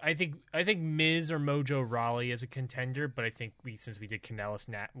 I think Miz or Mojo Rawley is a contender, but I think since we did Kanellis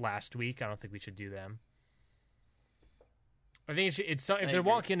last week, I don't think we should do them. I think if they're agree.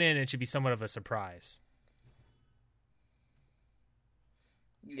 walking in, it should be somewhat of a surprise.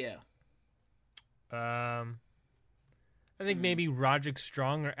 Yeah. I think maybe Roderick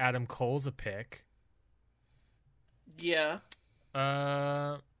Strong or Adam Cole's a pick. Yeah.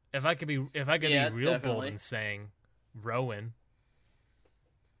 If I could be real bold definitely. in saying Rowan.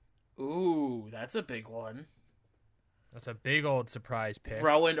 Ooh, that's a big one. That's a big old surprise pick.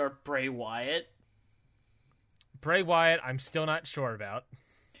 Rowan or Bray Wyatt? Bray Wyatt, I'm still not sure about.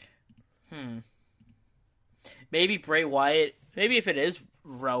 Maybe Bray Wyatt. Maybe if it is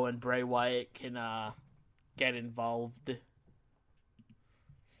Rowan, Bray Wyatt can get involved.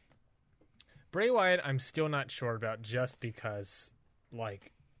 Bray Wyatt, I'm still not sure about just because,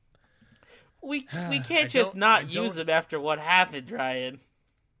 like... We can't just not I use don't- him after what happened, Ryan.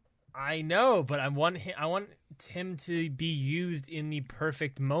 I know, but I want him to be used in the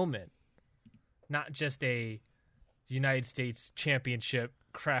perfect moment. Not just a United States Championship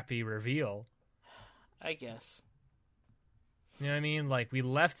crappy reveal. I guess. You know what I mean? Like, we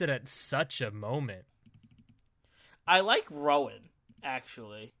left it at such a moment. I like Rowan,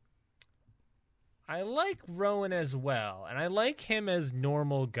 actually. I like Rowan as well, and I like him as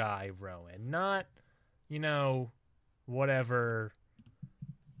normal guy Rowan, not, whatever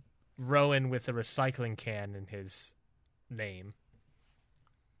Rowan with a recycling can in his name.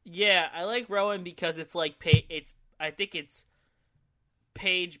 Yeah, I like Rowan because it's like I think it's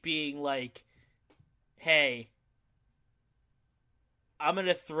Paige being like, "Hey, I'm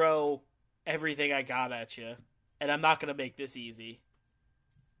gonna throw everything I got at you, and I'm not gonna make this easy."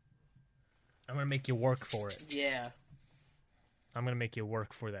 I'm going to make you work for it. Yeah. I'm going to make you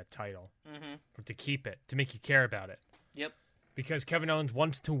work for that title. Mm-hmm. Or to keep it, to make you care about it. Yep. Because Kevin Owens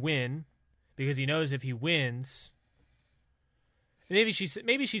wants to win, because he knows if he wins... Maybe she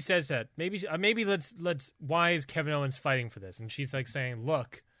says that. Maybe let's why is Kevin Owens fighting for this? And she's like saying,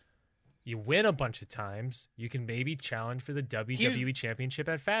 look, you win a bunch of times, you can maybe challenge for the WWE Championship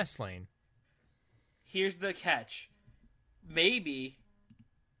at Fastlane. Here's the catch. Maybe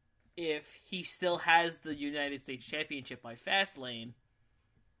if he still has the United States Championship by Fastlane,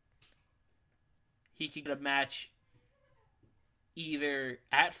 he could get a match either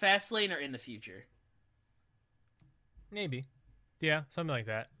at Fastlane or in the future. Maybe. Yeah, something like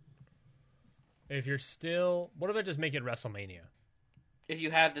that. If you're still... What about just make it WrestleMania? If you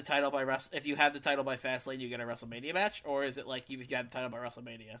have the title by Fastlane, you get a WrestleMania match, or is it like if you have the title by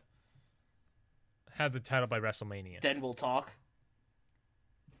WrestleMania? Have the title by WrestleMania. Then we'll talk.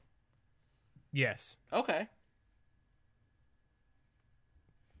 Yes. Okay.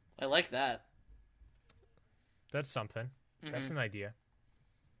 I like that. That's something. Mm-hmm. That's an idea.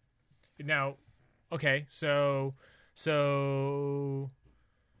 Now, okay, so GM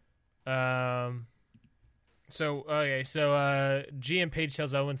Page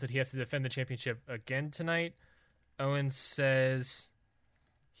tells Owens that he has to defend the championship again tonight. Owens says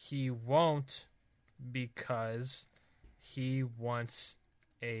he won't because he wants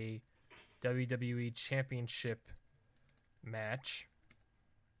a WWE Championship match.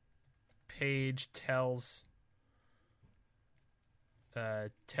 Page tells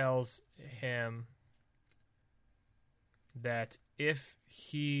him that if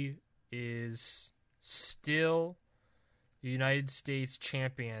he is still the United States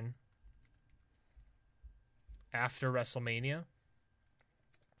champion after WrestleMania,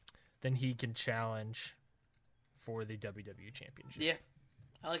 then he can challenge for the WWE Championship. Yeah,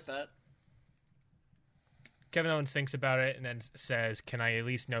 I like that. Kevin Owens thinks about it and then says, can I at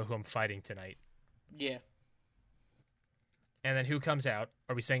least know who I'm fighting tonight? Yeah. And then who comes out?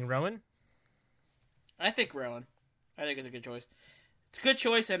 Are we saying Rowan? I think Rowan. I think it's a good choice. It's a good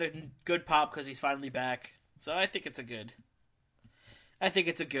choice and a good pop because he's finally back. So I think it's a good.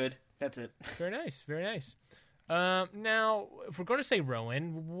 That's it. Very nice. Very nice. Now, if we're going to say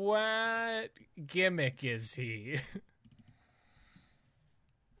Rowan, what gimmick is he?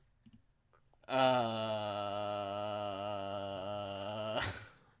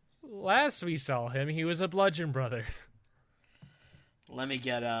 Last we saw him, he was a Bludgeon Brother. Let me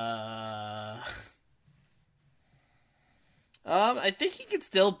get I think he could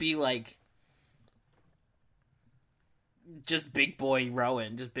still be like just big boy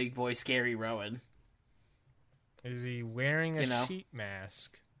Rowan, just big boy scary Rowan. Is he wearing a sheet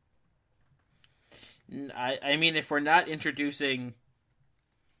mask? I mean, if we're not introducing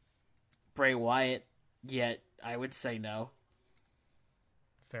Bray Wyatt yet, I would say no.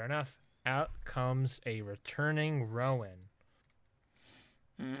 Fair enough. Out comes a returning Rowan.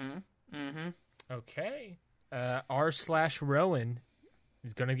 Okay. R/Rowan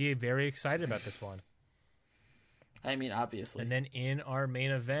is going to be very excited about this one. I mean, obviously. And then in our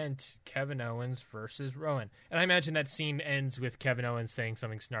main event, Kevin Owens versus Rowan. And I imagine that scene ends with Kevin Owens saying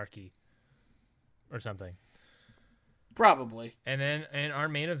something snarky or something. Probably. And then in our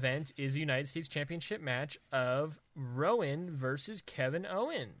main event is the United States Championship match of Rowan versus Kevin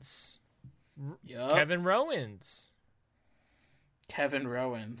Owens. Yep. Kevin Rowans. Kevin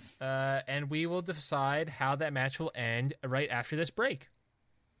Rowans. And we will decide how that match will end right after this break.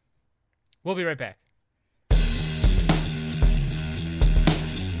 We'll be right back.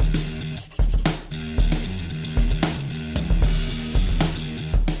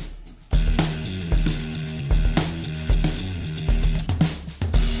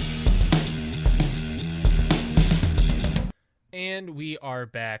 And we are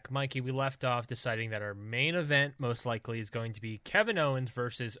back. Mikey, we left off deciding that our main event most likely is going to be Kevin Owens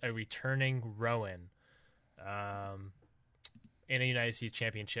versus a returning Rowan in a United States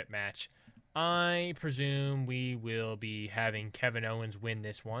Championship match. I presume we will be having Kevin Owens win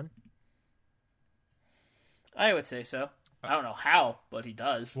this one. I would say so. I don't know how, but he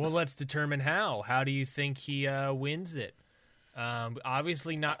does. Well, let's determine how. How do you think he wins it?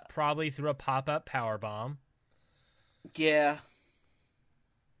 Obviously not probably through a pop-up powerbomb. Yeah.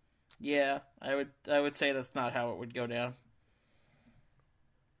 Yeah, I would say that's not how it would go down.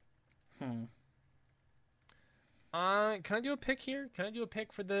 Can I do a pick here? Can I do a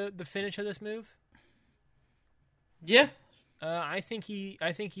pick for the finish of this move? Yeah. I think he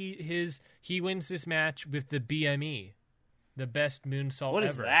wins this match with the BME, the best moonsault What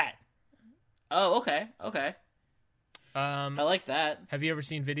ever. is that? Oh, okay. I like that. Have you ever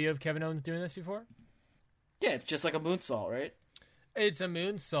seen video of Kevin Owens doing this before? Yeah, it's just like a moonsault, right? It's a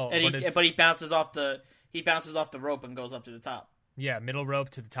moonsault, And but he bounces off the rope and goes up to the top. Yeah, middle rope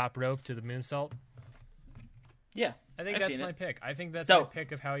to the top rope to the moonsault. Yeah, I think I've that's seen my it. pick. I think that's So- my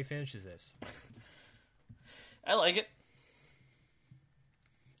pick of how he finishes this. I like it.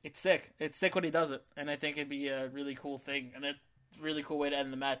 It's sick. It's sick when he does it, and I think it'd be a really cool thing and a really cool way to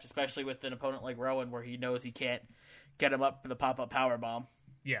end the match, especially with an opponent like Rowan, where he knows he can't get him up for the pop-up power bomb.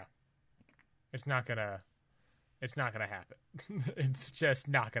 Yeah, it's not gonna happen. It's just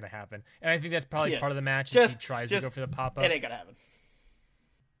not gonna happen. And I think that's probably part of the match. Is he tries to go for the pop up. It ain't gonna happen.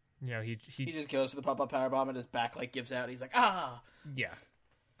 You know, he just goes for the pop-up power bomb, and his back gives out. He's like, ah. Yeah,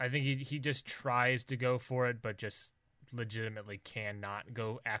 I think he just tries to go for it, but just legitimately cannot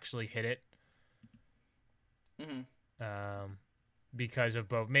go actually hit it. Because of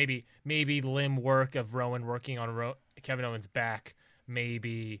both maybe limb work of Rowan working on Kevin Owens' back,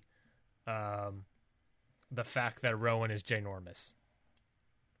 maybe the fact that Rowan is ginormous.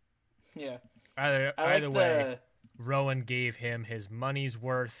 Yeah. Either way, Rowan gave him his money's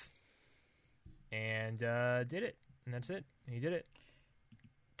worth and did it, and that's it. He did it.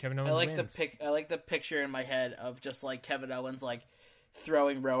 Kevin Owens wins. I like the picture in my head of just Kevin Owens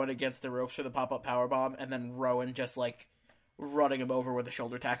throwing Rowan against the ropes for the pop-up powerbomb, and then Rowan just running him over with a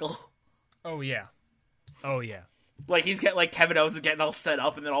shoulder tackle. Oh yeah. He's Kevin Owens is getting all set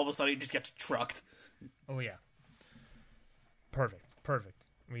up, and then all of a sudden he just gets trucked. Oh yeah. Perfect.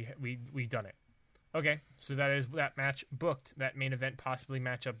 We done it. Okay, so that is that match booked. That main event possibly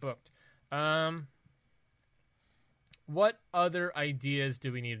matchup booked. What other ideas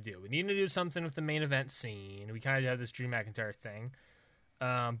do we need to do? We need to do something with the main event scene. We kind of have this Drew McIntyre thing.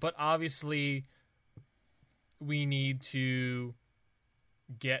 But obviously we need to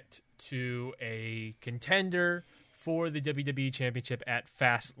get to a contender for the WWE Championship at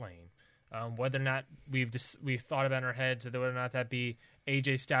Fastlane. Whether or not we've thought about in our heads whether or not that be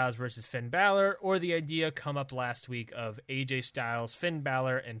AJ Styles versus Finn Balor, or the idea come up last week of AJ Styles, Finn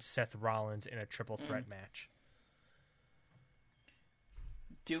Balor, and Seth Rollins in a triple threat match.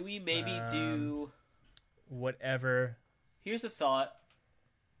 Do we maybe do whatever? Here's a thought.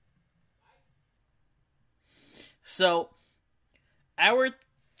 So, our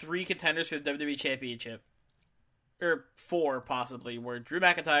 3 contenders for the WWE Championship, or 4 possibly, were Drew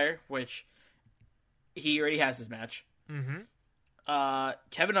McIntyre, which he already has his match. Mm-hmm.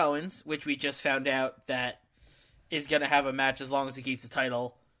 Kevin Owens, which we just found out that is going to have a match as long as he keeps his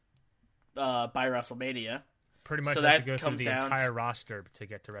title by WrestleMania. Pretty much so have that to go through comes the down entire roster to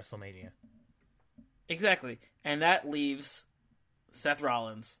get to WrestleMania. Exactly. And that leaves Seth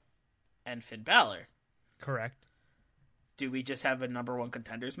Rollins and Finn Balor. Correct. Do we just have a number 1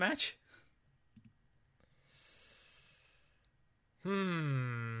 contenders match?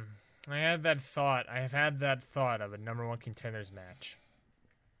 I have that thought. I have had that thought of a number 1 contenders match.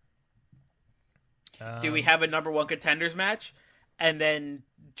 Do we have a number 1 contenders match, and then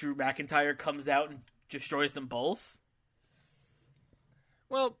Drew McIntyre comes out and destroys them both?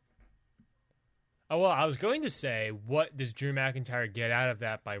 Well, Oh, well, I was going to say, what does Drew McIntyre get out of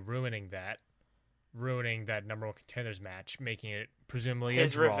that by ruining that number one contenders match, making it presumably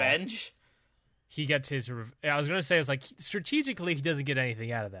His a draw? revenge? He gets his I was going to say, it's like, strategically, he doesn't get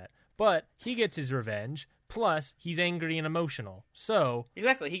anything out of that. But he gets his revenge, plus he's angry and emotional. So...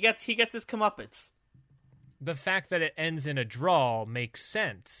 Exactly. He gets his comeuppance. The fact that it ends in a draw makes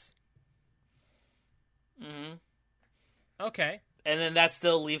sense. Mm-hmm. Okay. And then that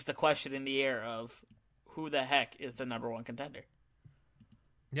still leaves the question in the air of who the heck is the number one contender?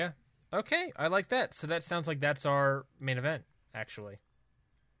 Yeah. Okay, I like that. So that sounds like that's our main event, actually.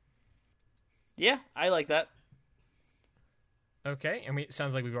 Yeah, I like that. Okay, and it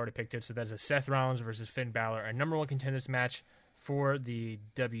sounds like we've already picked it. So that's a Seth Rollins versus Finn Balor, a number one contenders match for the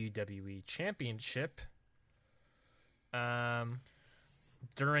WWE Championship.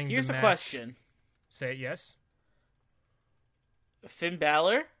 During Here's the a match, question. Say it, yes. Finn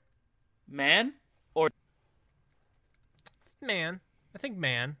Balor, man, or Man. I think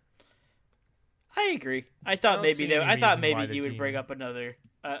man. I agree. I thought don't maybe see any I thought reason why maybe the he would team- bring up another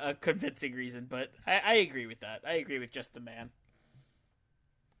a convincing reason, but I agree with that. I agree with just the man.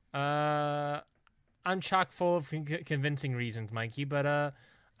 I'm chock full of convincing reasons, Mikey, but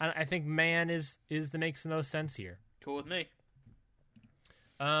I think man is the makes the most sense here. Cool with me.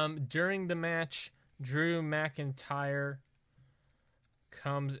 During the match, Drew McIntyre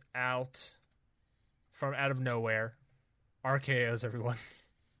comes out from out of nowhere. RKO's everyone.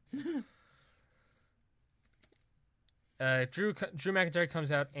 Drew McIntyre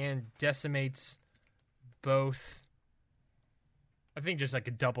comes out and decimates both. I think just like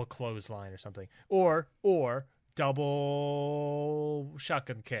a double clothesline or something, or double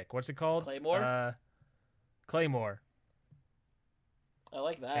shotgun kick. What's it called? Claymore? Claymore. I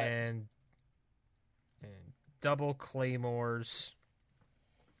like that. And double claymores.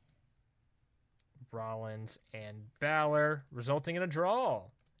 Rollins and Balor, resulting in a draw.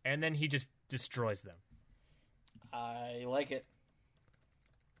 And then he just destroys them. I like it.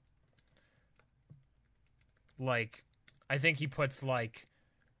 Like, I think he puts, like,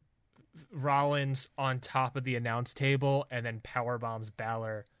 Rollins on top of the announce table and then powerbombs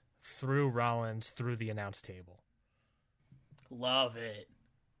Balor through Rollins through the announce table. Love it.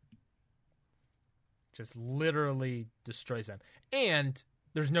 Just literally destroys them. And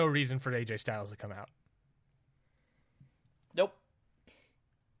there's no reason for AJ Styles to come out. Nope.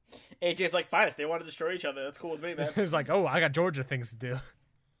 AJ's like, fine, if they want to destroy each other, that's cool with me, man. It was like, oh, I got Georgia things to do.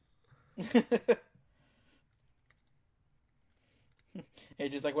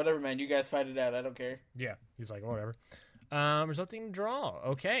 AJ's like, whatever, man, you guys fight it out, I don't care. Yeah, he's like, whatever. Resulting in a draw.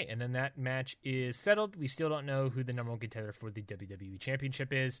 Okay, and then that match is settled. We still don't know who the number one contender for the WWE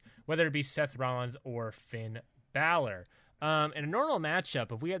Championship is, whether it be Seth Rollins or Finn Balor. In a normal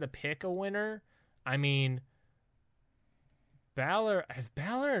matchup, if we had to pick a winner, I mean, have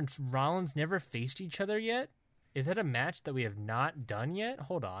Balor and Rollins never faced each other yet? Is that a match that we have not done yet?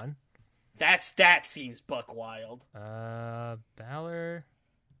 Hold on. That seems buck wild. Balor,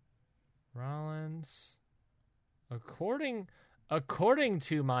 Rollins. According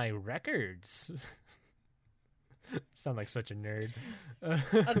to my records, sound like such a nerd.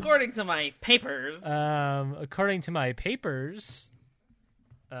 According to my papers. According to my papers,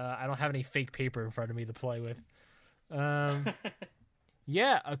 I don't have any fake paper in front of me to play with.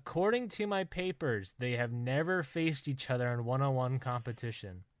 Yeah, according to my papers, they have never faced each other in one-on-one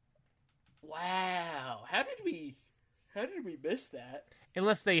competition. Wow. How did we miss that?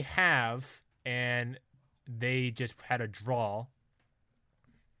 Unless they have, and they just had a draw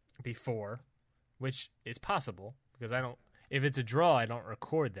before, which is possible, because if it's a draw, I don't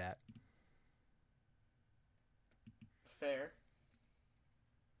record that. Fair.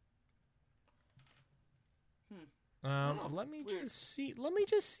 Let me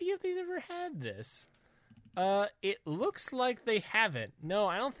just see if they've ever had this. It looks like they haven't. No,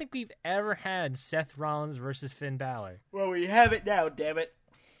 I don't think we've ever had Seth Rollins versus Finn Balor. Well, we have it now, damn it.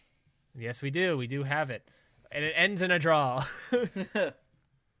 Yes, we do. We do have it. And it ends in a draw. So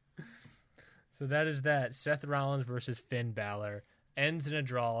that is that. Seth Rollins versus Finn Balor ends in a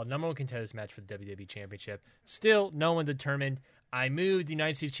draw. Number one contenders match for the WWE Championship. Still, no one determined. I moved the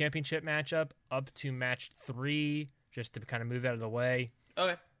United States Championship matchup up to match 3 just to kind of move out of the way.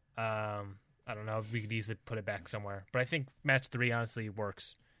 Okay. I don't know. We could easily put it back somewhere. But I think match 3 honestly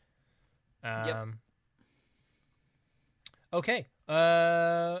works. Yep. Okay.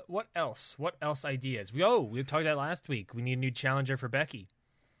 What else? What else ideas? We talked about last week. We need a new challenger for Becky.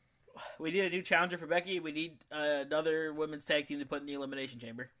 We need a new challenger for Becky. We need another women's tag team to put in the Elimination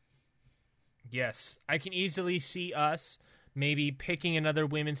Chamber. Yes. I can easily see us maybe picking another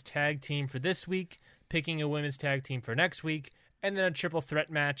women's tag team for this week, picking a women's tag team for next week, and then a triple threat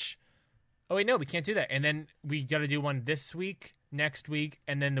match. Oh, wait, no, we can't do that. And then we got to do one this week, next week,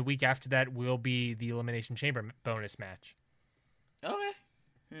 and then the week after that will be the Elimination Chamber bonus match. Okay.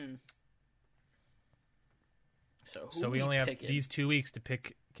 So we only have these 2 weeks to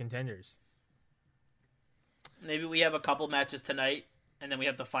pick contenders. Maybe we have a couple matches tonight, and then we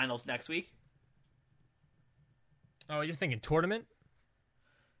have the finals next week. Oh, you're thinking tournament?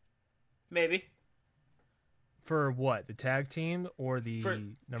 Maybe. For what? The tag team or the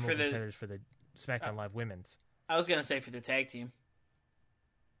number one contenders for the SmackDown Live Women's? I was going to say for the tag team.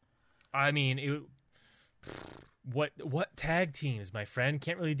 I mean, what tag teams, my friend?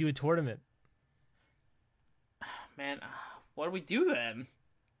 Can't really do a tournament. Man, what do we do then?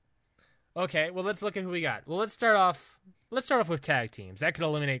 Okay, well, let's look at who we got. Well, let's start off with tag teams. That could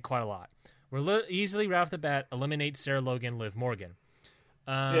eliminate quite a lot. We're easily right off the bat eliminate Sarah Logan, Liv Morgan.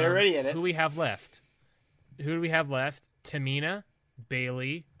 They're already in it. Who do we have left? Tamina,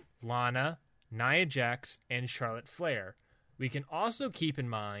 Bayley, Lana, Nia Jax, and Charlotte Flair. We can also keep in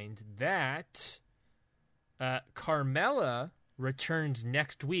mind that Carmella returns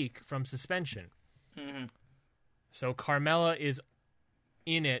next week from suspension. Mm-hmm. So Carmella is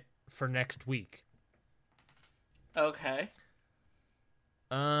in it for next week. Okay.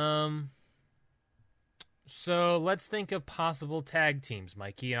 So let's think of possible tag teams,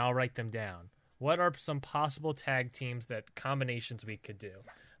 Mikey, and I'll write them down. What are some possible tag teams that combinations we could do?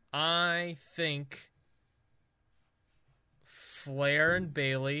 I think Flair and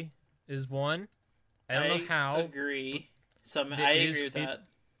Bayley is one. I don't know how. I agree. I agree with that.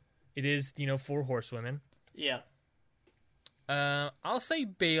 It is, 4 horsewomen. Yeah. I'll say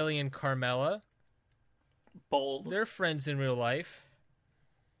Bayley and Carmella. Bold. They're friends in real life.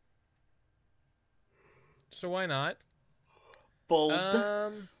 So why not? Bold.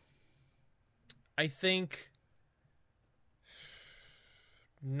 I think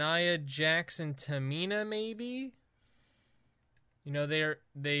Nia Jax and Tamina, maybe.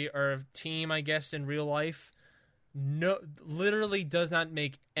 They are a team, I guess, in real life. No, literally does not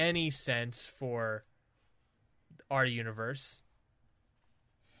make any sense for our universe.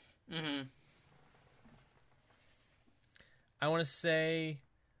 Mm-hmm. I want to say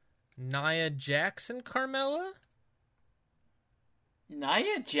Nia Jax and Carmella.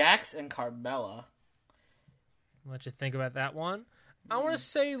 Nia Jax and Carmella. I'll let you think about that one. I want to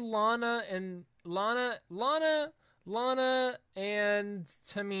say Lana and Tamina.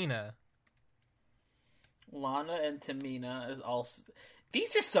 Lana and Tamina is also.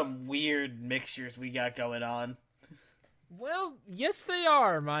 These are some weird mixtures we got going on. Well, yes, they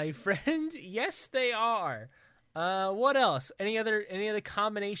are, my friend. Yes, they are. What else? Any other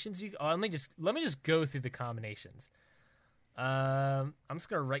combinations? Let me just go through the combinations. I'm just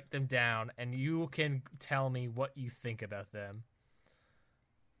gonna write them down, and you can tell me what you think about them.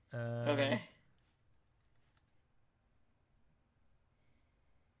 Okay.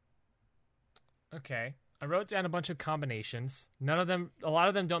 Okay. I wrote down a bunch of combinations. A lot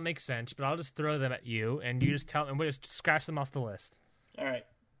of them don't make sense, but I'll just throw them at you, and you just tell, and we'll just scratch them off the list. All right.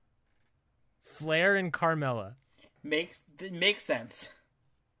 Flair and Carmella. Makes sense.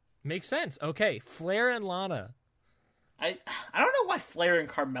 Makes sense. Okay. Flair and Lana. I don't know why Flair and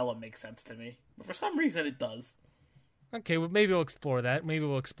Carmella make sense to me, but for some reason it does. Okay, well, maybe we'll explore that.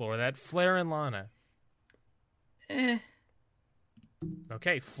 Flair and Lana.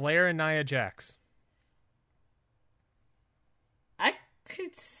 Okay, Flair and Nia Jax. I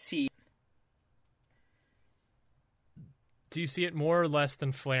could see. Do you see it more or less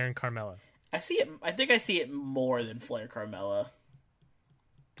than Flair and Carmella? I see it. I think I see it more than Flair Carmella.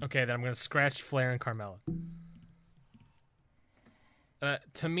 Okay, then I'm going to scratch Flair and Carmella.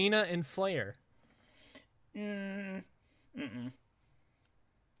 Tamina and Flair. Mm-mm.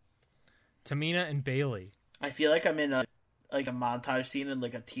 Tamina and Bayley. I feel like I'm in a montage scene in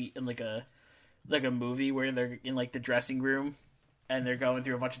like a movie where they're in like the dressing room and they're going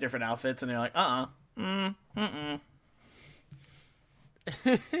through a bunch of different outfits and they're like,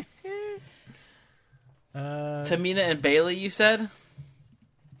 Tamina and Bayley, you said?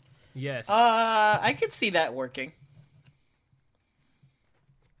 Yes. I could see that working.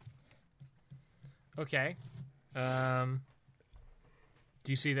 Okay. Do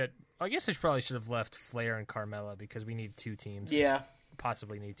you see that? I guess I probably should have left Flair and Carmella because we need 2 teams. Yeah.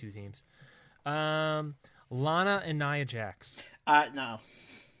 Possibly need 2 teams. Lana and Nia Jax. No.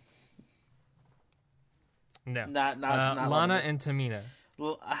 No. Not Lana and Tamina.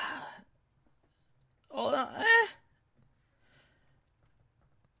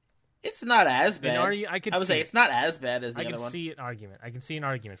 It's not as bad. I would say it's not as bad as the other one. I can see an argument. I can see an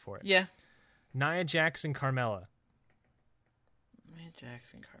argument for it. Yeah. Nia Jax and Carmella. Nia Jax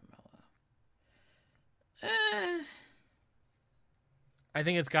and Carmella. I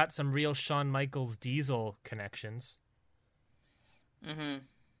think it's got some real Shawn Michaels Diesel connections. Mm-hmm.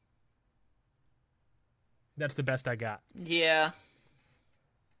 That's the best I got. Yeah.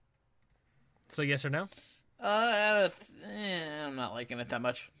 So yes or no? I'm not liking it that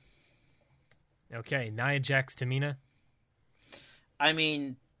much. Okay, Nia Jax, Tamina. I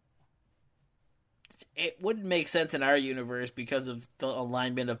mean, it wouldn't make sense in our universe because of the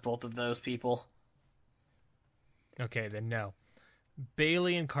alignment of both of those people. Okay, then no.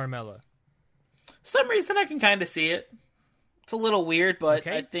 Bayley and Carmella. Some reason I can kind of see it. It's a little weird, but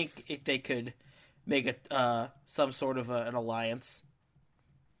okay. I think if they could make it some sort of an alliance.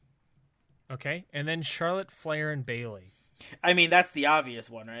 Okay, and then Charlotte Flair and Bayley. I mean, that's the obvious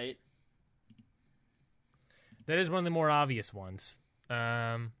one, right? That is one of the more obvious ones.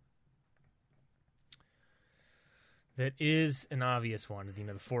 That is an obvious one,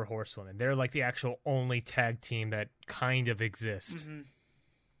 the Four Horsewomen. They're like the actual only tag team that kind of exists. Mm-hmm.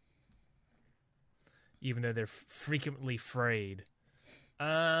 Even though they're frequently frayed.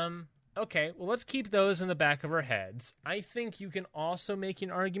 Okay, well, let's keep those in the back of our heads. I think you can also make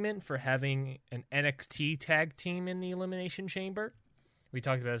an argument for having an NXT tag team in the Elimination Chamber. We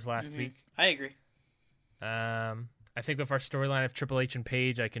talked about this last week. I agree. I think with our storyline of Triple H and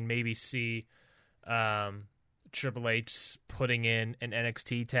Paige, I can maybe see Triple H putting in an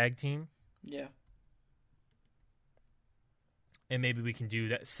NXT tag team. Yeah. And maybe we can do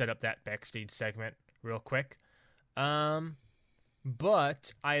that, set up that backstage segment real quick.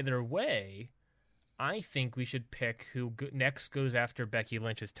 But either way, I think we should pick who next goes after Becky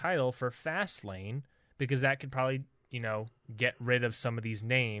Lynch's title for Fastlane, because that could probably, get rid of some of these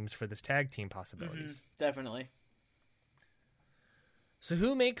names for this tag team possibilities. Definitely. So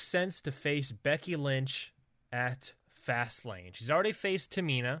who makes sense to face Becky Lynch at Fastlane? She's already faced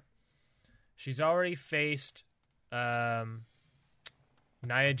Tamina. She's already faced Nia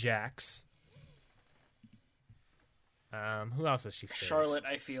Jax. Who else has she faced? Charlotte,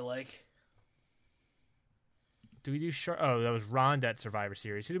 I feel like. Do we do Oh, that was Ronda at Survivor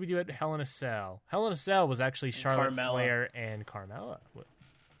Series. Who did we do at Hell in a Cell? Hell in a Cell was actually Charlotte Flair and Carmella.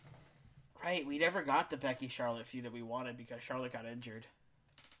 Right, we never got the Becky-Charlotte feud that we wanted because Charlotte got injured.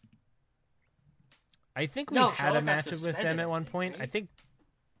 I think we had a match with them at one point. Right? I think...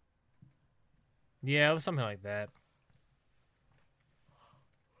 Yeah, it was something like that.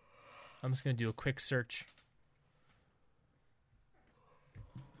 I'm just going to do a quick search.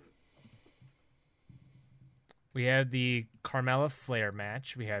 We had the Carmella Flair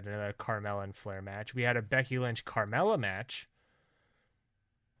match. We had another Carmella and Flair match. We had a Becky Lynch Carmella match.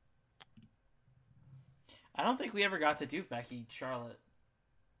 I don't think we ever got to do Becky Charlotte.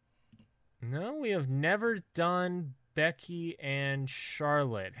 No, we have never done Becky and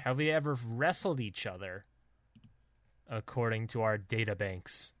Charlotte. Have we ever wrestled each other? According to our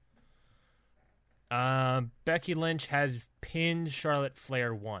databanks. Becky Lynch has pinned Charlotte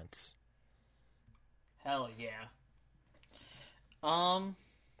Flair once. Hell yeah.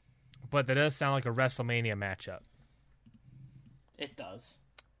 But that does sound like a WrestleMania matchup. It does.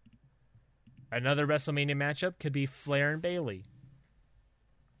 Another WrestleMania matchup could be Flair and Bayley.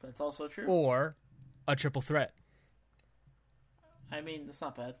 That's also true. Or a triple threat. I mean, that's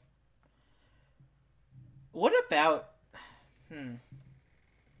not bad. What about...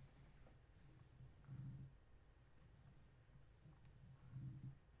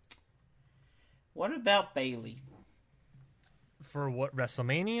 What about Bayley? For what,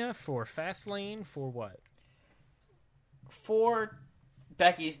 WrestleMania? For Fastlane? For what? For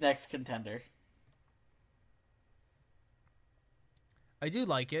Becky's next contender. I do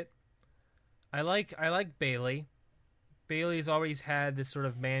like it. I like Bayley. Bayley's always had this sort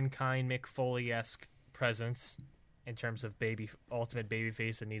of Mankind Mick Foley-esque presence in terms of ultimate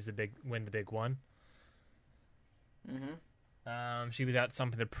babyface that needs to win the big one. Mm-hmm. She was out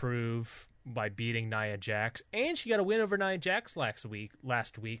something to prove by beating Nia Jax, and she got a win over Nia Jax last week.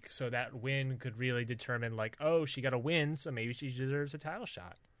 So that win could really determine, she got a win, so maybe she deserves a title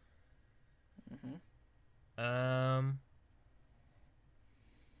shot. Mm-hmm.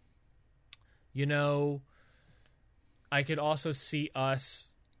 I could also see us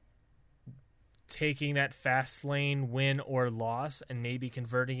taking that Fastlane win or loss and maybe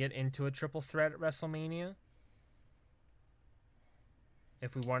converting it into a triple threat at WrestleMania.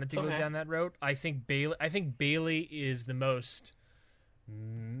 If we wanted to go down that road, I think Bayley is the most.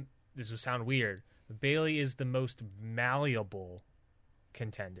 This will sound weird. But Bayley is the most malleable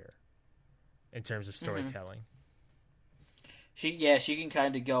contender. in terms of storytelling. She can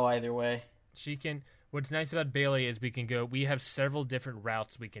kind of go either way. She can. What's nice about Bayley is we have several different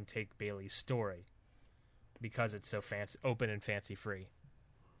routes we can take Bayley's story because it's so fancy, open and fancy free.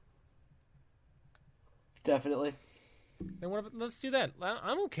 Definitely. Then let's do that.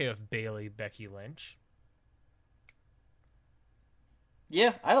 I'm okay with Bayley, Becky Lynch.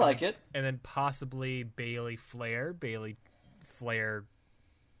 Yeah, I like it. And then possibly Bayley Flair,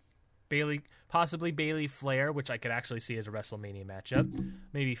 possibly Bayley Flair, which I could actually see as a WrestleMania matchup.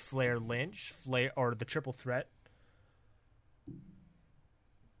 Maybe Flair Lynch, or the triple threat.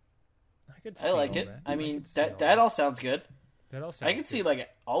 I like it. I mean, that all sounds good. That all sounds I can see like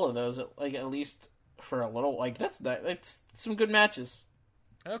all of those, like at least for a little. Like that's some good matches.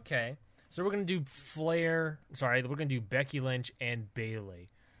 Okay, so we're gonna do Flair. Sorry, we're gonna do Becky Lynch and Bayley.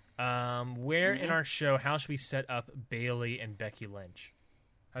 Where in our show? How should we set up Bayley and Becky Lynch?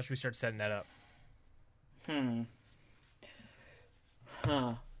 How should we start setting that up?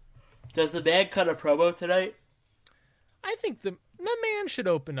 Does the man cut a promo tonight? I think the man should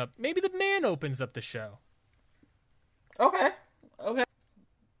open up. Maybe the man opens up the show. Okay.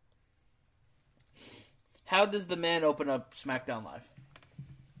 How does the man open up SmackDown Live?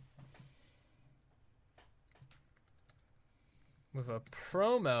 With a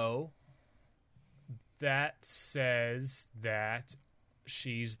promo that says that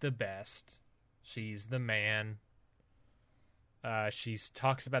she's the best. She's the man. She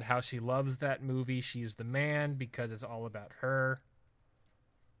talks about how she loves that movie. She's the man because it's all about her.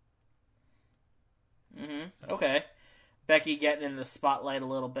 Okay. Becky getting in the spotlight a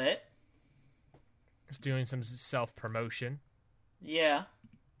little bit. She's doing some self-promotion. Yeah.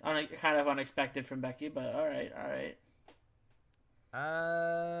 Kind of unexpected from Becky, but all right.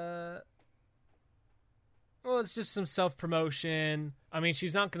 Well, it's just some self-promotion. I mean,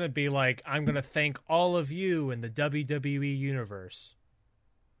 she's not going to be like, I'm going to thank all of you in the WWE universe.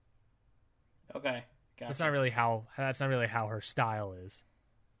 Okay, gotcha. That's not really how her style is.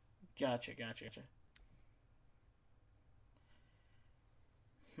 Gotcha.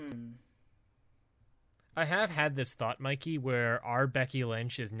 I have had this thought, Mikey, where our Becky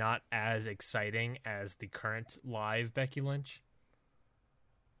Lynch is not as exciting as the current live Becky Lynch.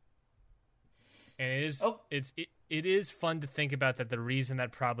 And it is fun to think about that the reason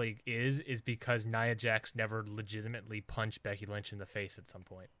that probably is because Nia Jax never legitimately punched Becky Lynch in the face at some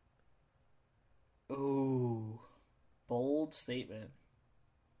point. Ooh. Bold statement.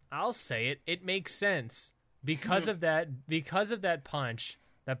 I'll say it. It makes sense. Because of that punch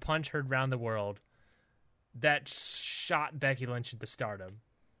heard round the world, that shot Becky Lynch into stardom.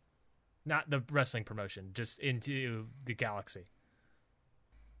 Not the wrestling promotion, just into the galaxy.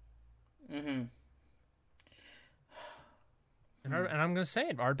 Mm-hmm. And I'm going to say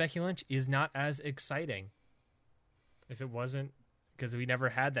it, our Becky Lynch is not as exciting. If it wasn't, because we never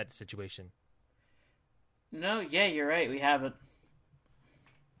had that situation. No, yeah, you're right. We haven't.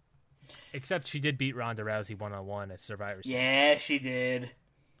 Except she did beat Ronda Rousey one-on-one at Survivor Series. Yeah, she did.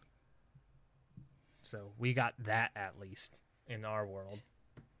 So we got that at least in our world.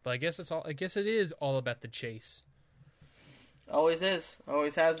 But I guess it is all about the chase. Always is.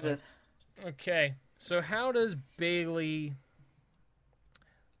 Always has been. Okay. So how does Bayley...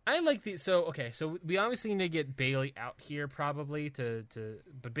 So we obviously need to get Bayley out here probably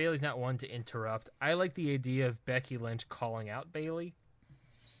but Bayley's not one to interrupt. I like the idea of Becky Lynch calling out Bayley.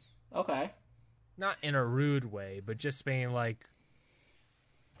 Okay. Not in a rude way, but just being like,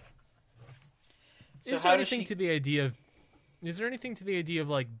 is there anything to the idea of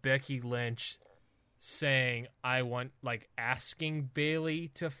like Becky Lynch saying asking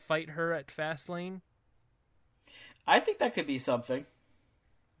Bayley to fight her at Fastlane? I think that could be something.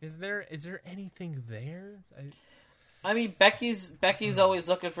 Is there anything there? I mean, Becky's always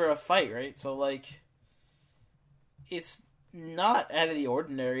looking for a fight, right? So like, it's not out of the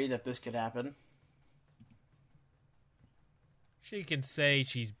ordinary that this could happen. She can say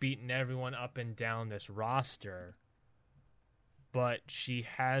she's beaten everyone up and down this roster, but she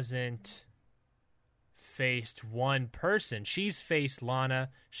hasn't faced one person. She's faced Lana,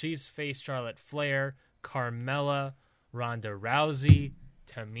 she's faced Charlotte Flair, Carmella, Ronda Rousey,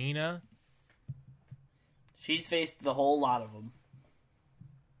 Tamina. She's faced the whole lot of them.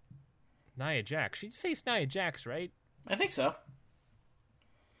 Nia Jax. She's faced Nia Jax, right? I think so.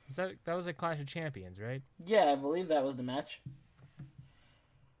 That was a Clash of Champions, right? Yeah, I believe that was the match.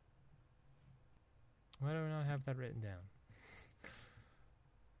 Why do I not have that written down?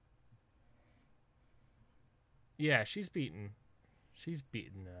 Yeah, she's beaten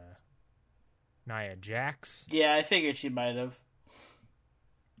Nia Jax. Yeah, I figured she might have.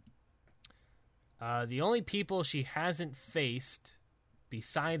 The only people she hasn't faced,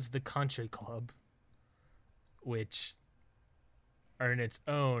 besides the Country Club, which are in its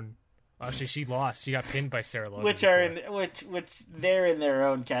own. Actually, she lost. She got pinned by Sarah Logan. Which they're in their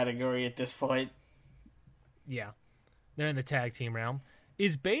own category at this point. Yeah, they're in the tag team realm.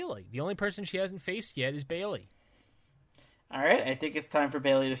 Is Bayley. The only person she hasn't faced yet is Bayley. All right, I think it's time for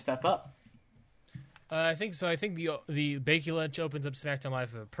Bayley to step up. I think so. I think the Becky Lynch opens up SmackDown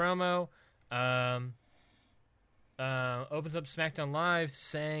Live with a promo. Opens up SmackDown Live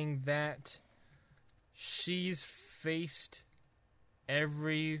saying that she's faced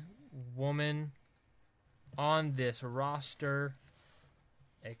every woman on this roster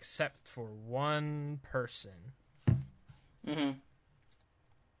except for one person. Mm-hmm.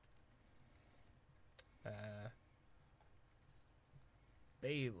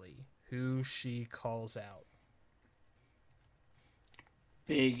 Bayley, who she calls out.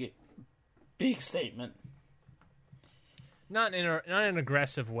 Big statement. Not in an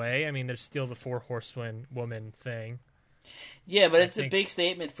aggressive way. I mean, there's still the 4 horsewoman thing. Yeah, but it's a big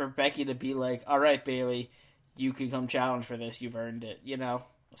statement for Becky to be like, all right, Bayley, you can come challenge for this. You've earned it, you know?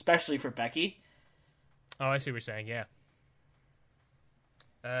 Especially for Becky. Oh, I see what you're saying, yeah.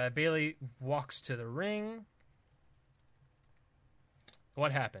 Bayley walks to the ring.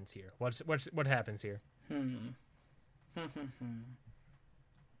 What happens here? What happens here?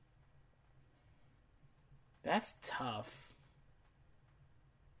 That's tough.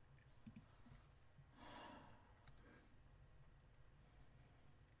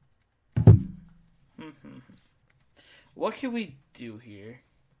 What can we do here?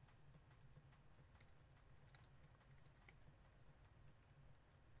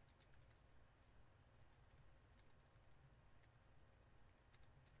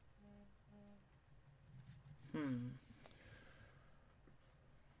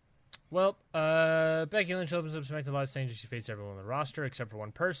 Well, Becky Lynch opens up SmackDown Live saying she faced everyone on the roster except for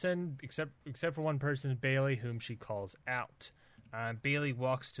one person, except for one person, Bayley, whom she calls out. Bayley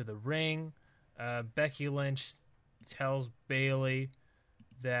walks to the ring. Becky Lynch tells Bayley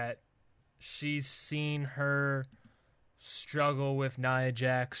that she's seen her struggle with Nia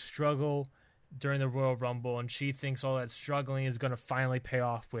Jax, struggle during the Royal Rumble, and she thinks all that struggling is going to finally pay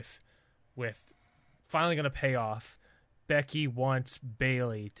off Becky wants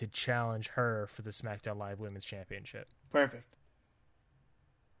Bayley to challenge her for the SmackDown Live Women's Championship. Perfect.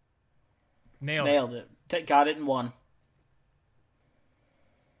 Nailed it. Got it in one.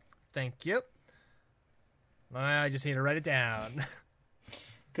 Thank you. I just need to write it down.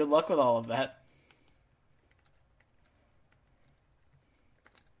 Good luck with all of that.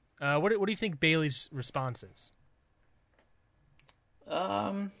 What do you think Bayley's response is?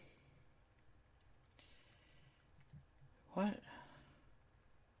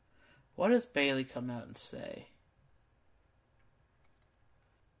 What does Bayley come out and say?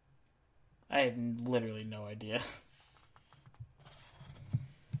 I have literally no idea.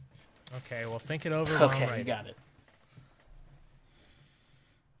 Okay, well, think it over. Okay, you got it.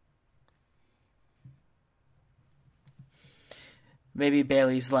 Maybe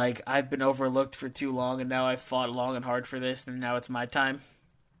Bayley's like, I've been overlooked for too long, and now I've fought long and hard for this, and now it's my time.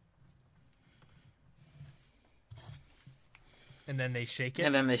 And then they shake it.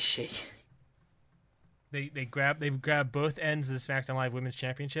 And then they shake. They grab both ends of the SmackDown Live Women's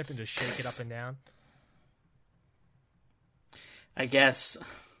Championship and just shake it up and down. I guess.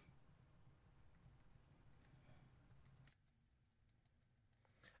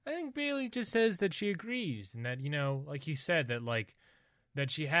 I think Bayley just says that she agrees, and that, you know, like you said, that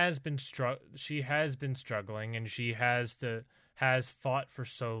she has been struggling, and she has fought for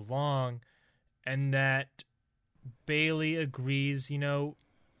so long, and that Bayley agrees, you know,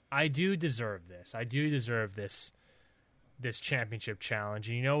 I do deserve this. I do deserve this championship challenge.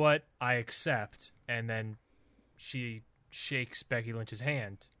 And you know what? I accept. And then she shakes Becky Lynch's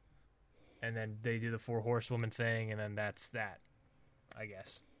hand. And then they do the 4 horsewoman thing, and then that's that, I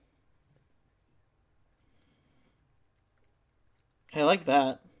guess. I like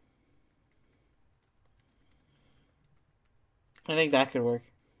that. I think that could work.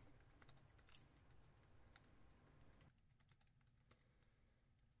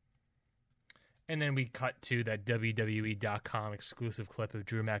 And then we cut to that WWE.com exclusive clip of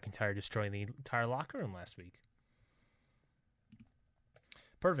Drew McIntyre destroying the entire locker room last week.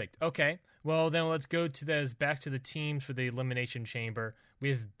 Perfect. Okay. Well, then let's go to back to the teams for the Elimination Chamber.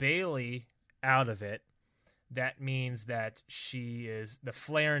 With Bayley out of it, that means that the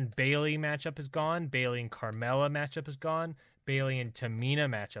Flair and Bayley matchup is gone. Bayley and Carmella matchup is gone. Bayley and Tamina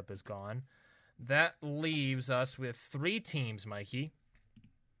matchup is gone. That leaves us with 3 teams, Mikey.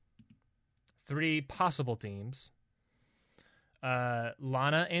 3 possible teams.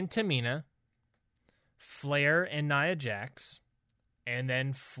 Lana and Tamina, Flair and Nia Jax, and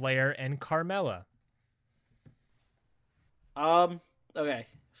then Flair and Carmella. Okay,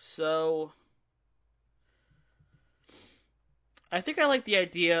 so I think I like the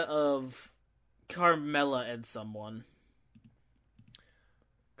idea of Carmella and someone.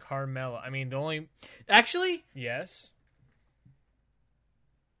 Carmella. I mean, the only... Actually, Yes?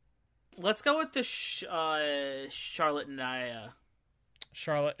 let's go with the Charlotte and Nia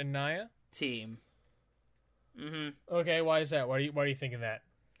Charlotte and Nia? team. Mm-hmm. Okay, why is that? Why are you thinking that?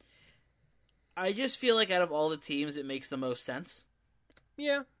 I just feel like out of all the teams, it makes the most sense.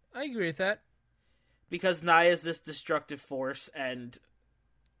 Yeah, I agree with that. Because Nia is this destructive force, and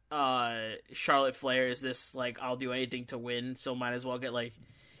Charlotte Flair is this, like, I'll do anything to win, so might as well get, like...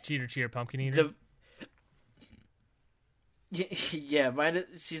 Cheater, pumpkin eater. Yeah,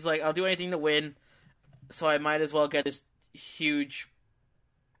 she's like, I'll do anything to win, so I might as well get this huge,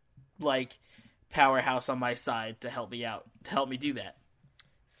 like, powerhouse on my side to help me out, to help me do that.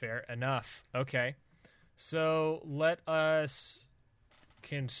 Fair enough. Okay. So let us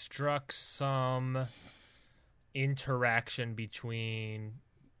construct some interaction between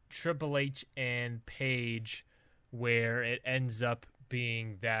Triple H and Paige where it ends up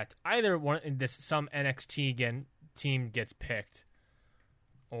being that either some NXT team gets picked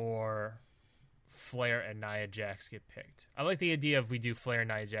or Flair and Nia Jax get picked. I like the idea of we do Flair and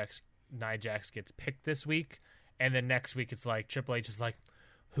Nia Jax gets picked this week, and then next week it's like Triple H is like,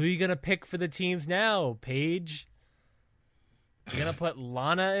 who are you going to pick for the teams now, Paige? You going to put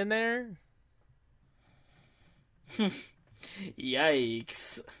Lana in there?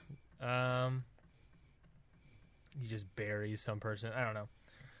 Yikes. He just buries some person. I don't know.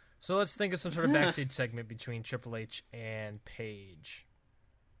 So let's think of some sort of backstage segment between Triple H and Paige.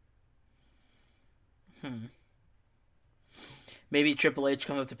 Maybe Triple H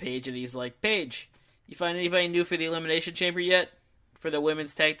comes up to Paige and he's like, Paige, you find anybody new for the Elimination Chamber yet? For the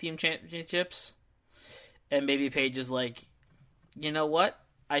Women's Tag Team Championships? And maybe Paige is like, you know what?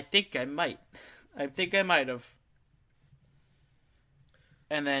 I think I might. I think I might have.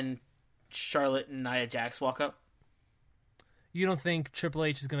 And then Charlotte and Nia Jax walk up. You don't think Triple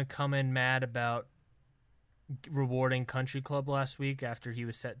H is going to come in mad about rewarding Country Club last week after he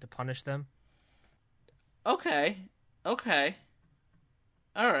was set to punish them? Okay.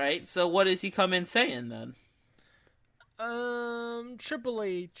 Alright, so what does he come in saying then? Triple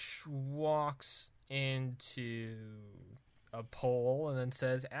H walks into a pole and then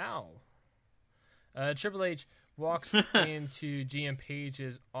says, ow. Triple H walks into GM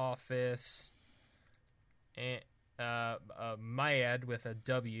Page's office and Myad with a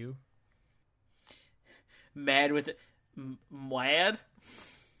W. Mad with it. Myad?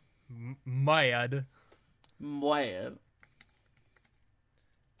 Myad. Myad.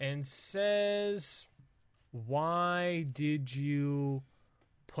 And says, why did you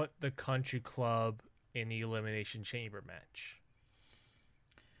put the Country Club in the Elimination Chamber match?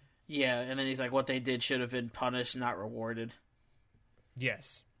 Yeah, and then he's like, what they did should have been punished, not rewarded.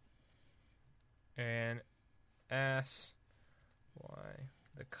 Yes. And asks why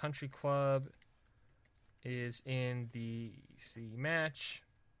the Country Club is in the match.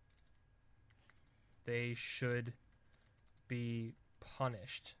 They should be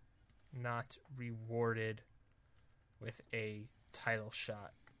punished, not rewarded with a title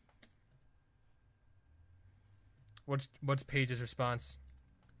shot. What's Paige's response?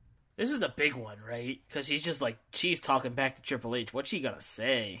 This is a big one, right? Because he's just like, she's talking back to Triple H. What's she gonna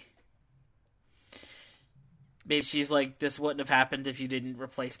say? Maybe she's like, this wouldn't have happened if you didn't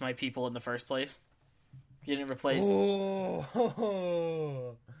replace my people in the first place. You didn't replace... Oh,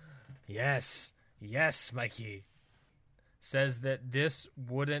 yes, Mikey. Says that this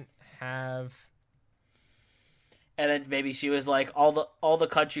wouldn't have... And then maybe she was like, all the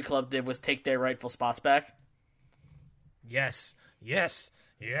Country Club did was take their rightful spots back. Yes,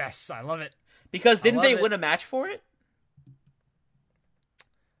 I love it. Because didn't they win a match for it?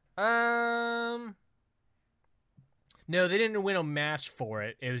 No, they didn't win a match for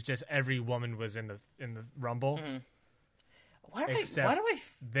it. It was just every woman was in the Rumble. Mm-hmm. Why do I?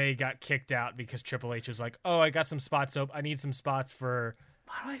 They got kicked out because Triple H was like, "Oh, I got some spots open. I need some spots for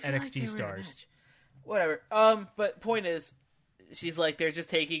NXT stars." Whatever. But point is, she's like, they're just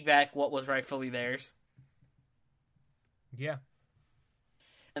taking back what was rightfully theirs. Yeah.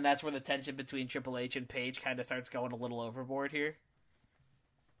 And that's where the tension between Triple H and Paige kind of starts going a little overboard here.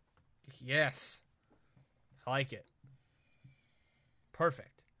 Yes. I like it.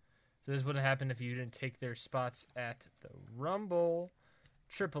 Perfect. So this would have happened if you didn't take their spots at the Rumble.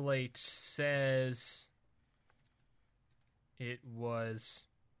 Triple H says it was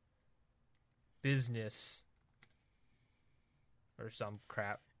business or some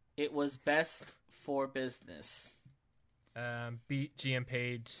crap. It was best for business. Beat GM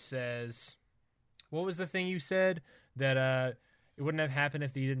Page says, what was the thing you said? That it wouldn't have happened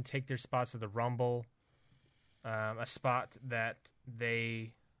if they didn't take their spots at the Rumble. A spot that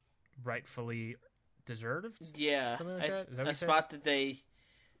they rightfully deserved? Yeah. Something like that? Is that what a you said? spot that they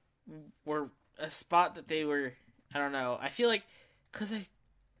were... A spot that they were... I don't know. I feel like... Because I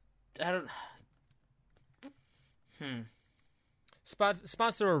don't...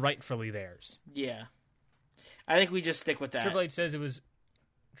 Spots that were rightfully theirs. Yeah. I think we just stick with that. Triple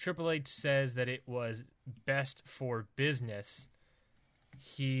H says that it was best for business.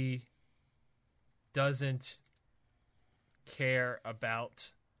 He doesn't care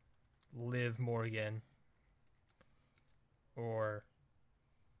about Liv Morgan or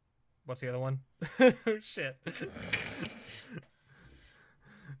what's the other one? Oh shit.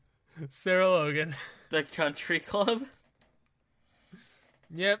 Sarah Logan. The Country Club?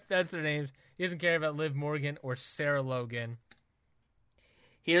 Yep, that's their names. He doesn't care about Liv Morgan or Sarah Logan.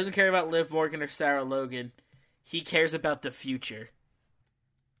 He doesn't care about Liv Morgan or Sarah Logan. He cares about the future.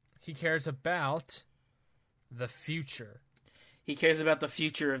 He cares about the future. He cares about the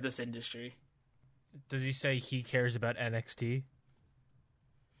future of this industry. Does he say he cares about NXT?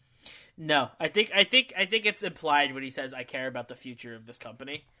 No, I think it's implied when he says I care about the future of this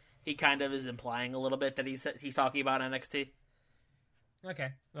company. He kind of is implying a little bit that he's talking about NXT.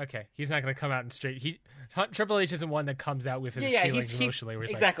 Okay. He's not going to come out and straight. Triple H isn't one that comes out with his feelings emotionally. Where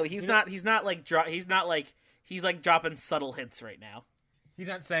he's exactly. Like, he's like dropping subtle hints right now. He's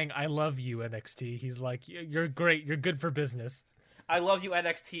not saying I love you NXT. He's like you're great. You're good for business. I love you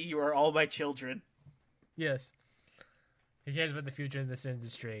NXT. You are all my children. Yes. He cares about the future of this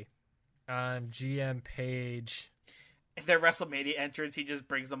industry. GM Page. Their WrestleMania entrance, he just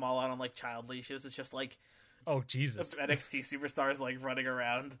brings them all out on like child leashes. It's just like, oh Jesus, NXT superstars like running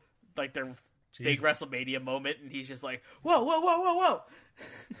around like their big WrestleMania moment, and he's just like, whoa, whoa, whoa, whoa, whoa.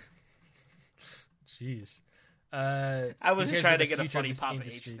 Jeez. I was just trying to get a funny Papa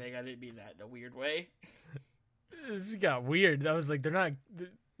H thing. I didn't mean that in a weird way. This got weird. I was like, they're not. It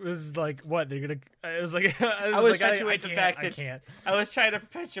was like, what they're gonna. It was like I was like, perpetuate the fact that I can't. I was trying to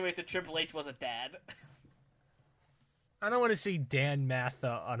perpetuate that Triple H was a dad. I don't want to see Dan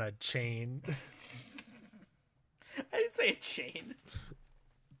Matha on a chain. I didn't say a chain.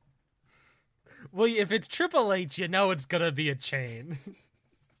 Well, if it's Triple H, you know it's gonna be a chain.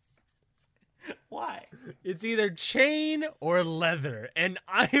 Why? It's either chain or leather, and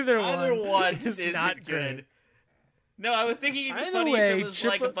either one is not good. No, I was thinking it'd be Either funny way, if it was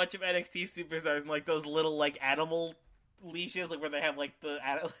like a bunch of NXT superstars and like those little like animal leashes, like where they have like the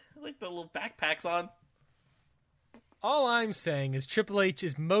little backpacks on. All I'm saying is Triple H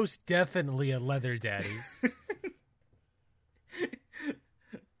is most definitely a leather daddy.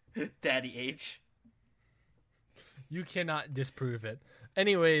 Daddy H. You cannot disprove it.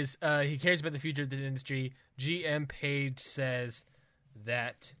 Anyways, he cares about the future of this industry. GM Page says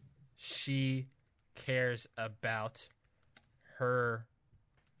that she cares about her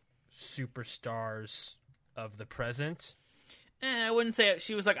superstars of the present. I wouldn't say it.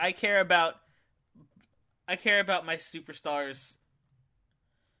 She was like, I care about my superstars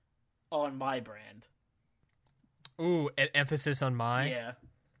on my brand. Ooh, an emphasis on my? Yeah.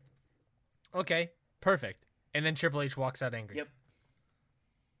 Okay, perfect. And then Triple H walks out angry. Yep.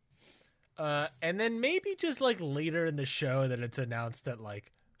 And then maybe just like later in the show that it's announced that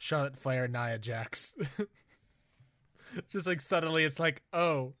like Charlotte Flair and Nia Jax. Just like suddenly it's like,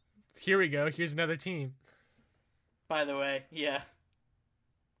 oh, here we go. Here's another team. By the way, yeah.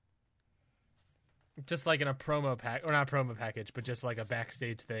 Just like in a promo pack, or not a promo package, but just like a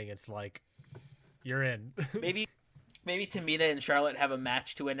backstage thing. It's like, you're in. Maybe Tamina and Charlotte have a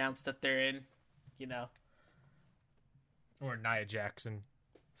match to announce that they're in, you know. Or Nia Jax and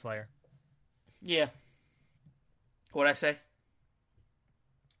Flair. Yeah. What'd I say?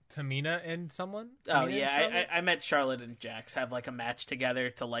 Tamina and someone? Oh, Tamina yeah. I meant Charlotte and Jax have like a match together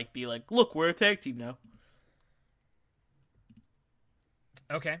to like be like, look, we're a tag team now.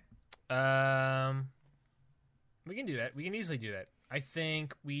 Okay. We can do that. We can easily do that. I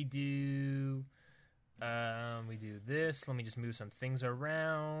think we do this. Let me just move some things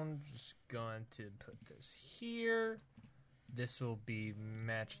around. Just going to put this here. This will be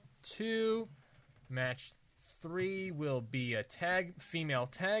match 2. Match 3 will be a female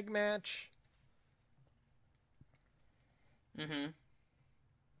tag match. Mm-hmm.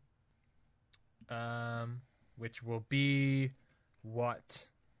 Which will be what?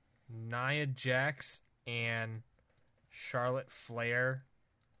 Nia Jax and Charlotte Flair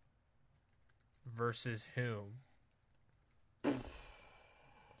versus whom?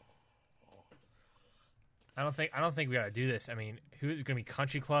 I don't think we gotta do this. I mean, who's gonna be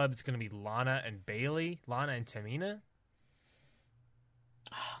Country Club? It's gonna be Lana and Bailey, Lana and Tamina.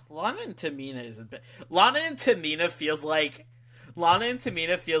 Lana and Tamina isn't bad. Lana and Tamina feels like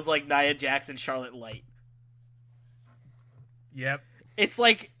Nia Jax and Charlotte Light. Yep. It's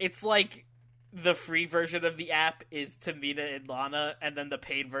like the free version of the app is Tamina and Lana, and then the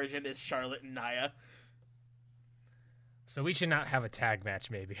paid version is Charlotte and Nia. So we should not have a tag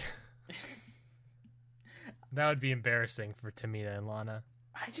match, maybe. That would be embarrassing for Tamina and Lana.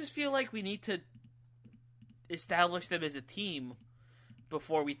 I just feel like we need to establish them as a team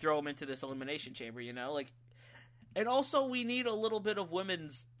before we throw them into this elimination chamber, you know? And also we need a little bit of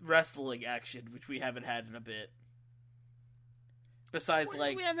women's wrestling action, which we haven't had in a bit. Besides,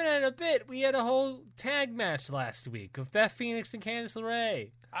 we haven't had a bit. We had a whole tag match last week of Beth Phoenix and Candice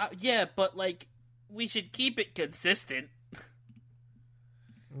LeRae. Yeah, but, we should keep it consistent.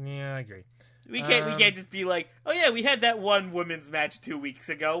 Yeah, I agree. We can't just be like, oh yeah, we had that one women's match 2 weeks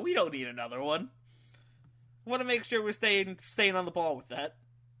ago. We don't need another one. Want to make sure we're staying on the ball with that.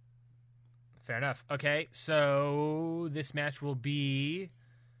 Fair enough. Okay, so this match will be,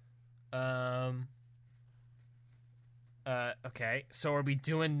 okay, so are we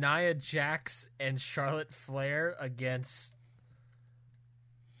doing Nia Jax and Charlotte Flair against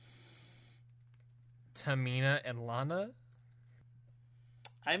Tamina and Lana?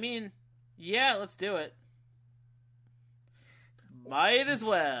 I mean, yeah, let's do it. Might as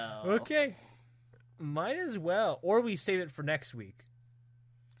well. Okay. Might as well. Or we save it for next week.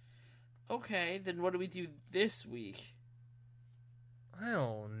 Okay, then what do we do this week? I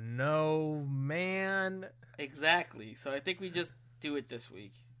don't know, man. Exactly. So I think we just do it this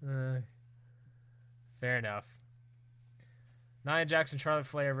week. Fair enough. Nia Jax and Charlotte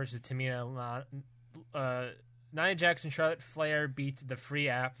Flair versus Tamina. Nia Jax and Charlotte Flair beat the free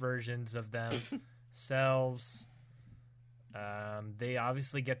app versions of themselves. They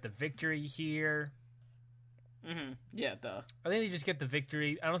obviously get the victory here. Mm-hmm. Yeah, duh. I think they just get the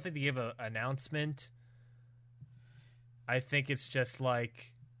victory. I don't think they give an announcement. I think it's just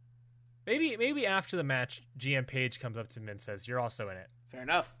like maybe after the match, GM Page comes up to him and says, "You're also in it." Fair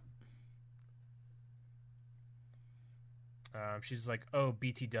enough. She's like, "Oh,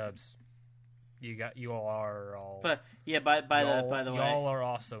 BT Dubs, you all are all." But yeah, by the way, y'all are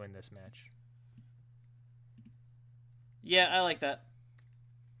also in this match. Yeah, I like that.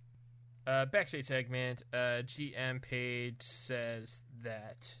 Backstage segment. GM Page says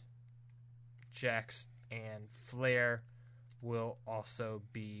that Jax and Flair will also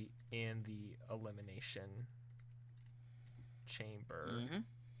be in the Elimination Chamber. Mm-hmm.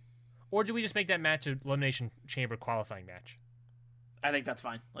 Or do we just make that match an Elimination Chamber qualifying match? I think that's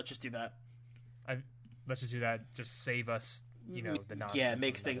fine. Let's just do that. Let's just do that. Just save us, the nonsense. Yeah, it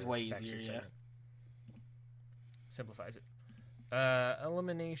makes things way easier, yeah. Segment. Simplifies it.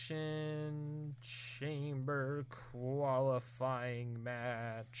 Elimination Chamber qualifying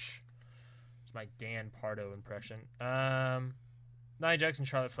match. It's my Dan Pardo impression. Nia Jax and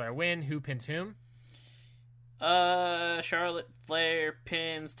Charlotte Flair win. Who pins whom? Charlotte Flair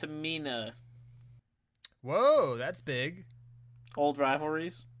pins Tamina. Whoa, that's big. Old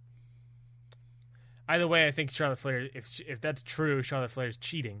rivalries. Either way, I think Charlotte Flair. If that's true, Charlotte Flair's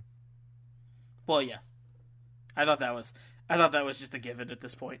cheating. Well, yeah. I thought that was just a given at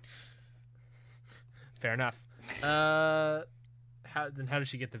this point. Fair enough. How does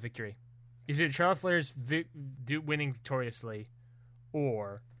she get the victory? Is it Charlotte Flair's winning victoriously,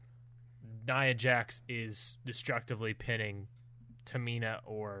 or Nia Jax is destructively pinning Tamina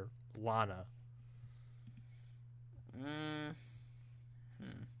or Lana?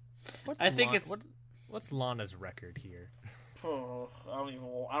 What's Lana's record here? Oh, I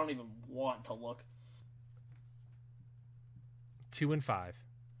don't even want to look. 2-5.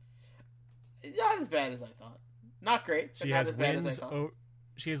 Not as bad as I thought. Not great, but not as bad as I thought.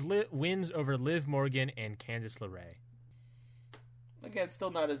 She has wins over Liv Morgan and Candice LeRae. Again, still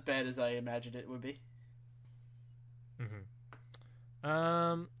not as bad as I imagined it would be.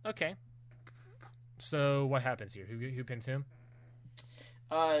 Mm-hmm. Okay. So what happens here? Who pins him?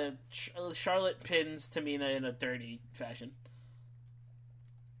 Charlotte pins Tamina in a dirty fashion.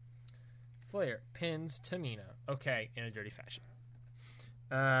 Flair pins Tamina. Okay, in a dirty fashion.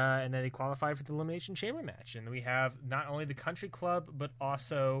 And then they qualify for the Elimination Chamber match. And we have not only the Country Club, but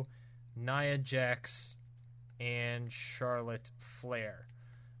also Nia Jax and Charlotte Flair.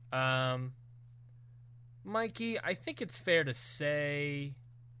 Mikey, I think it's fair to say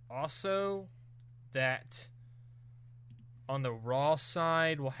also that on the Raw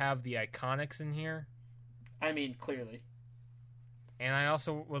side, we'll have the Iconics in here. I mean, clearly. And I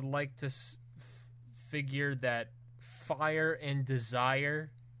also would like to figure that Fire and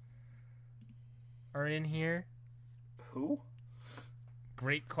Desire are in here. Who?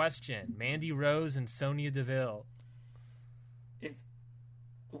 Great question. Mandy Rose and Sonya Deville.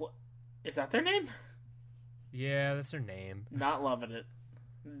 Is that their name? Yeah, that's their name. Not loving it.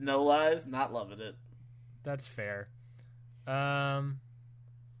 No lies, not loving it. That's fair.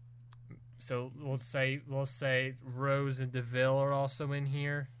 So we'll say Rose and Deville are also in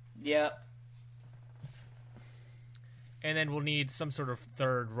here. Yeah. And then we'll need some sort of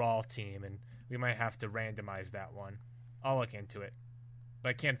third Raw team, and we might have to randomize that one. I'll look into it. But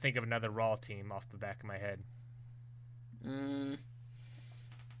I can't think of another Raw team off the back of my head.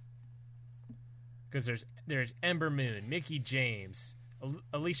 Because there's Ember Moon, Mickie James,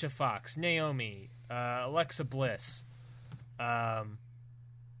 Alicia Fox, Naomi, Alexa Bliss,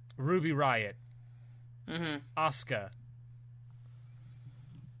 Ruby Riott, Asuka.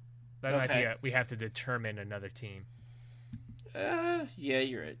 That might be we have to determine another team. Yeah,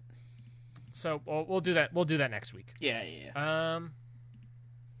 you're right. So we'll do that. We'll do that next week. Yeah.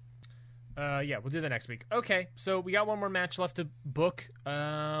 Yeah, we'll do that next week. Okay, so we got one more match left to book.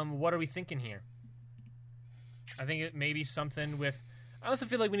 What are we thinking here? I think it may be something with... I also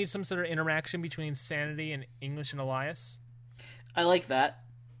feel like we need some sort of interaction between Sanity and English and Elias. I like that.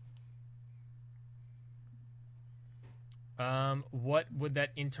 What would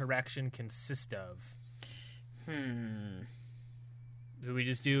that interaction consist of? Do we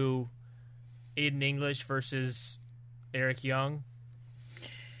just do Aiden English versus Eric Young?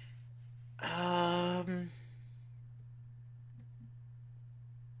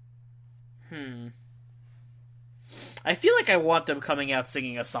 I feel like I want them coming out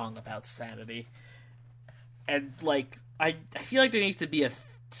singing a song about Sanity. And, like, I feel like there needs to be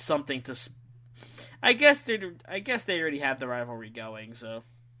something to... I guess they already have the rivalry going, so...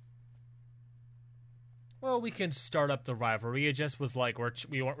 Well, we can start up the rivalry. It just was like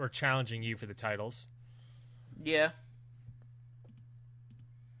we're challenging you for the titles. Yeah.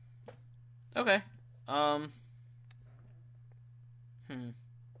 Okay.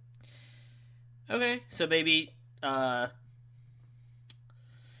 Okay, so maybe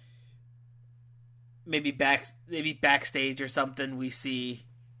backstage or something we see.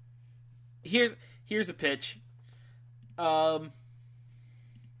 Here's a pitch.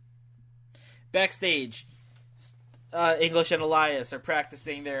 Backstage, English and Elias are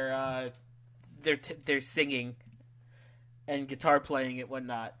practicing their singing and guitar playing and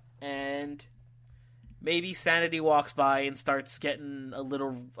whatnot, and maybe Sanity walks by and starts getting a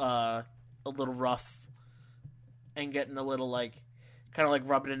little rough and getting a little kind of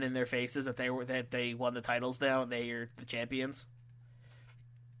rubbing it in their faces that they won the titles now and they are the champions.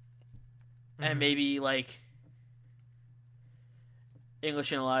 Mm-hmm. And maybe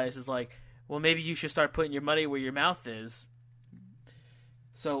English and Elias is like, well, maybe you should start putting your money where your mouth is.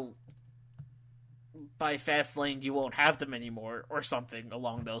 So by Fastlane you won't have them anymore or something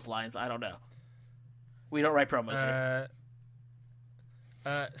along those lines. I don't know. We don't write promos here.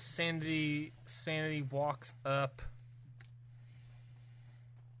 Sanity walks up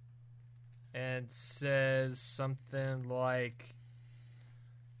and says something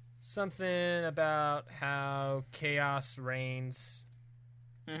about how chaos reigns.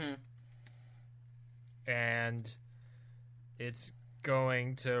 Mm-hmm. And it's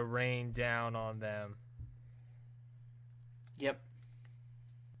going to rain down on them. Yep.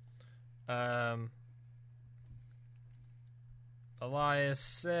 Elias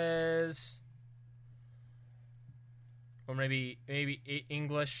says, or maybe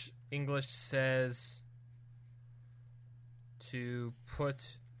English says to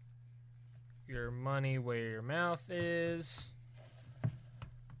put your money where your mouth is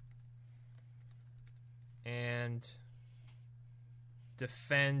and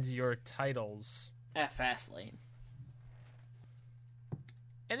defend your titles at Fastlane.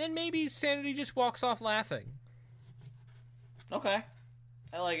 And then maybe Sanity just walks off laughing. Okay.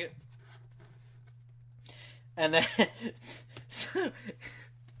 I like it. And then...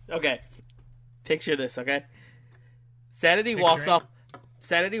 okay. Picture this, okay? Sanity walks off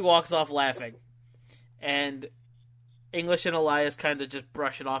laughing. And English and Elias kind of just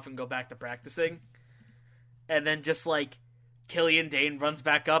brush it off and go back to practicing. And then just, Killian Dane runs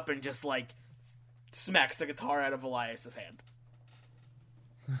back up and just, smacks the guitar out of Elias's hand.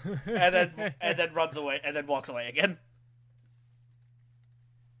 and then runs away, and then walks away again.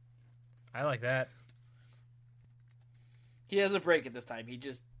 I like that. He doesn't break it this time. He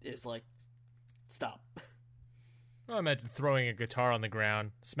just is like, stop. Well, I imagine throwing a guitar on the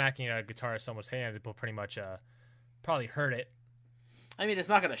ground, smacking a guitar at someone's hand, it will pretty much probably hurt it. I mean, it's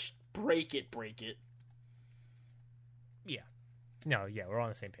not going to break it. Yeah. No, yeah, we're on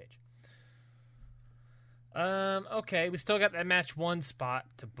the same page. Okay, we still got that match 1 spot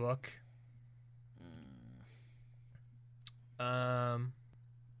to book.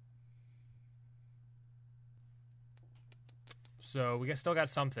 So we still got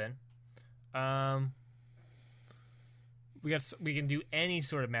something. We can do any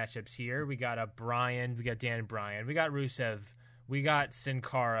sort of matchups here. We got Bryan, we got Dan Bryan, we got Rusev, we got Sin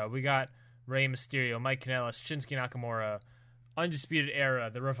Cara, we got Rey Mysterio, Mike Kanellis, Shinsuke Nakamura, Undisputed Era,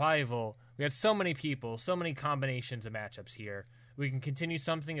 The Revival. We got so many people, so many combinations of matchups here. We can continue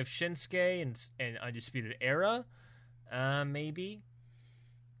something of Shinsuke and Undisputed Era, maybe.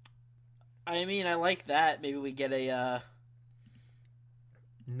 I mean, I like that. Maybe we get a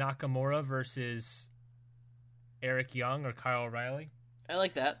Nakamura versus Eric Young or Kyle O'Reilly. I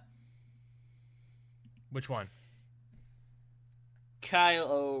like that. Which one? Kyle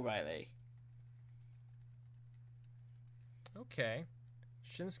O'Reilly. Okay.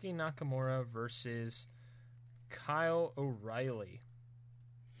 Shinsuke Nakamura versus Kyle O'Reilly.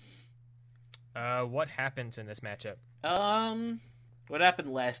 What happens in this matchup? What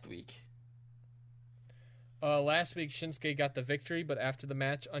happened last week? Last week Shinsuke got the victory, but after the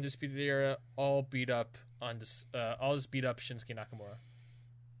match, Undisputed Era all just beat up Shinsuke Nakamura.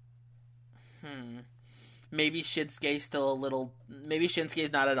 Maybe Shinsuke's still a little. Maybe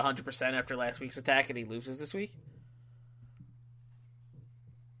Shinsuke's not at 100% after last week's attack, and he loses this week.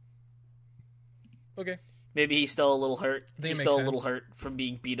 Okay. Maybe he's still a little hurt. He's still sense. a little hurt from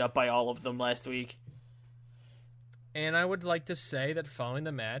being beat up by all of them last week. And I would like to say that following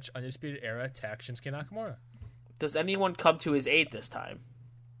the match, Undisputed Era attacked Shinsuke Nakamura. Does anyone come to his aid this time?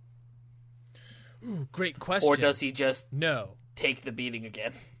 Ooh, great question. Or does he just No. take the beating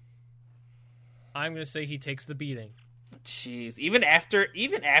again? I'm going to say he takes the beating. Jeez. Even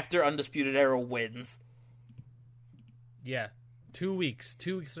after Undisputed Era wins. Yeah. 2 weeks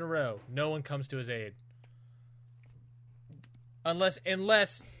in a row. No one comes to his aid. Unless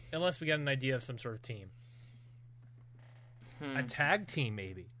we get an idea of some sort of team. A tag team,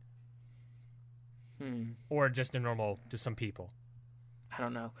 maybe. Or just just some people. I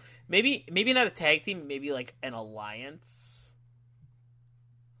don't know. Maybe not a tag team, maybe like an alliance.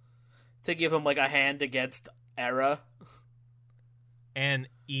 To give him like a hand against Era. An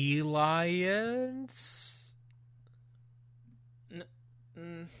alliance?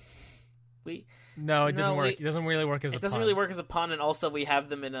 No, it doesn't work. It doesn't really work as a pun. It doesn't really work as a pun, and also we have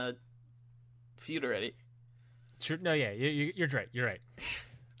them in a feud already. Sure. No, yeah, you're right. You're right.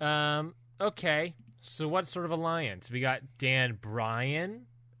 Okay. So what sort of alliance? We got Dan Bryan,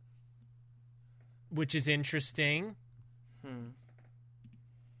 which is interesting.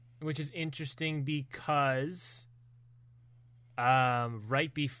 Which is interesting because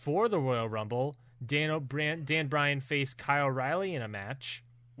right before the Royal Rumble, Dan Bryan faced Kyle O'Reilly in a match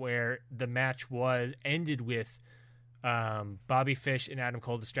where the match ended with Bobby Fish and Adam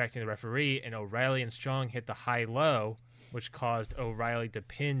Cole distracting the referee, and O'Reilly and Strong hit the high-low, which caused O'Reilly to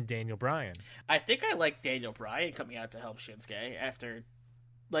pin Daniel Bryan. I think I like Daniel Bryan coming out to help Shinsuke after,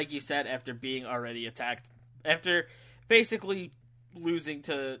 like you said, after being already attacked. After basically losing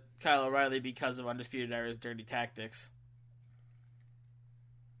to Kyle O'Reilly because of Undisputed Era's dirty tactics.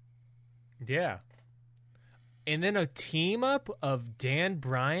 Yeah. And then a team-up of Dan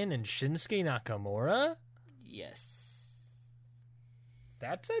Bryan and Shinsuke Nakamura? Yes.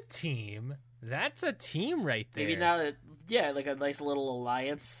 That's a team. That's a team right there. Maybe like a nice little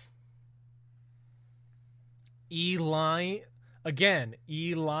alliance. Eliant.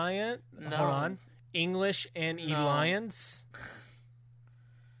 No. Hold on. English and Alliance.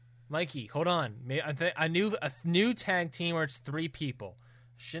 Mikey, hold on. A new tag team where it's 3 people.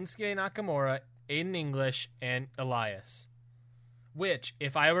 Shinsuke Nakamura, Aiden English, and Elias. Which,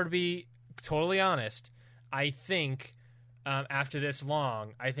 if I were to be totally honest, I think after this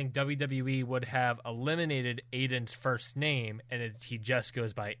long, I think WWE would have eliminated Aiden's first name, and he just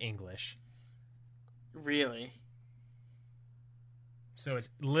goes by English. Really? So it's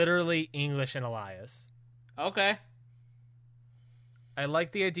literally English and Elias. Okay. I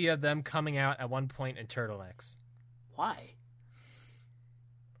like the idea of them coming out at one point in turtlenecks. Why?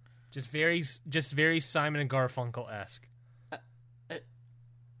 Just very Simon and Garfunkel-esque.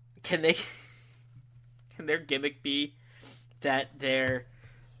 Can their gimmick be that their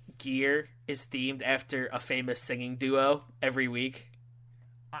gear is themed after a famous singing duo every week?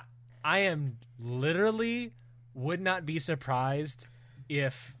 I am literally would not be surprised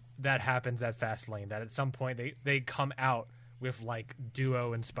if that happens at Fastlane. That at some point they come out with like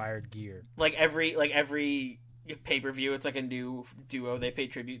duo inspired gear. Like every pay-per-view, it's like a new duo they pay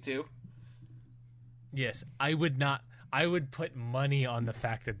tribute to. Yes, I would put money on the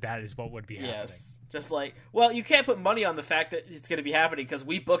fact that is what would be happening. Yes, just like, well, you can't put money on the fact that it's going to be happening because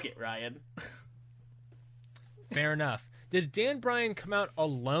we book it, Ryan. Fair enough. Does Dan Bryan come out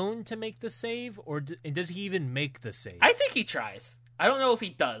alone to make the save, or does he even make the save? I think he tries. I don't know if he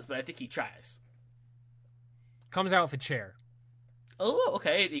does, but I think he tries. Comes out with a chair. Oh,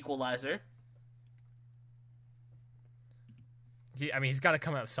 okay, an equalizer. He's got to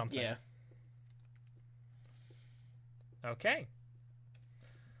come out with something. Yeah. Okay,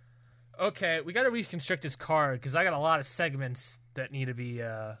 we got to reconstruct this card because I got a lot of segments that need to be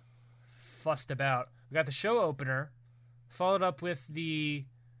fussed about. We got the show opener, followed up with the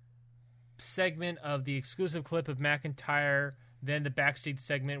segment of the exclusive clip of McIntyre, then the backstage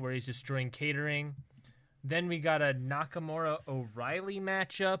segment where he's destroying catering. Then we got a Nakamura-O'Reilly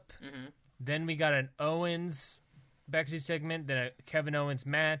matchup. Mm-hmm. Then we got an Owens backstage segment, then a Kevin Owens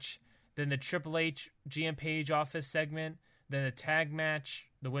match. Then the Triple H GM Page office segment, then the tag match,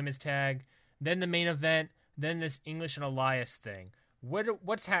 the women's tag, then the main event, then this English and Elias thing. What's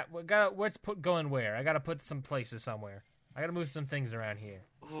going where? I got to put some places somewhere. I got to move some things around here.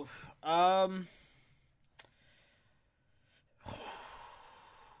 Oof.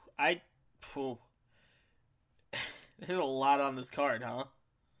 There's a lot on this card, huh?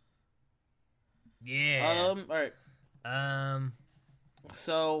 Yeah. All right.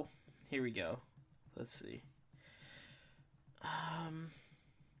 So here we go. Let's see.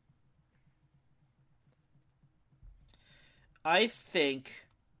 I think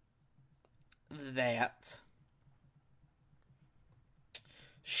that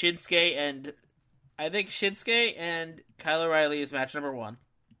Shinsuke and Kyle O'Reilly is match number 1.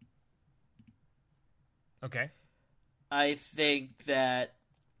 Okay. I think that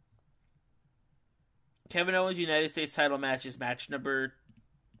Kevin Owens' United States title match is match number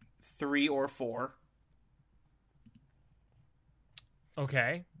 3 or 4.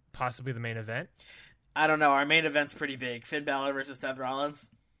 Okay. Possibly the main event. I don't know. Our main event's pretty big. Finn Balor versus Seth Rollins.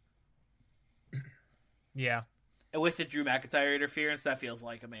 Yeah. And with the Drew McIntyre interference, that feels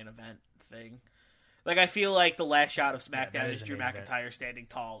like a main event thing. Like, I feel like the last shot of SmackDown is Drew McIntyre standing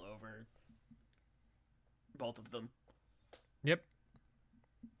tall over both of them.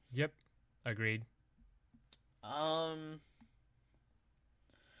 Yep. Agreed.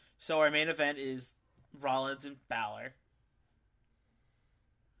 So our main event is Rollins and Balor.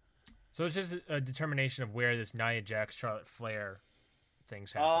 So it's just a determination of where this Nia Jax, Charlotte Flair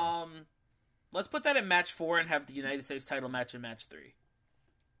things happen. Let's put that in match 4 and have the United States title match in match 3.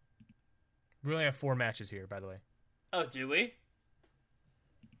 We only have 4 matches here, by the way. Oh, do we?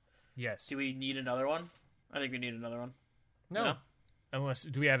 Yes. Do we need another one? I think we need another one. No. Unless,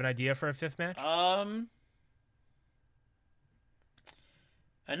 do we have an idea for a 5th match?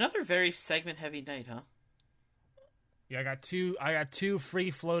 Another very segment-heavy night, huh? Yeah, I got two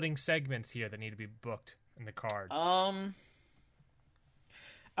free floating segments here that need to be booked in the card. I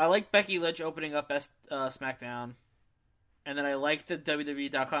like Becky Lynch opening up SmackDown, and then I like the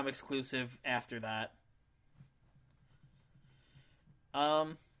WWE.com exclusive after that.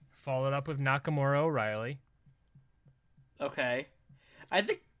 Followed up with Nakamura O'Reilly. Okay, I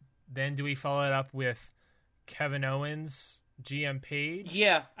think. Then do we follow it up with Kevin Owens, GM Page?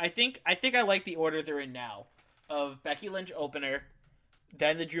 Yeah, I think I like the order they're in now. Of Becky Lynch opener,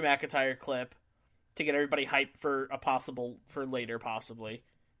 then the Drew McIntyre clip to get everybody hyped for later possibly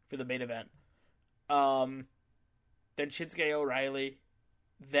for the main event. Then Shinsuke O'Reilly,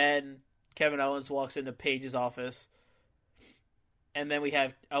 then Kevin Owens walks into Paige's office, and then we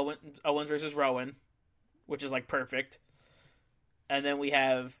have Owens versus Rowan, which is like perfect, and then we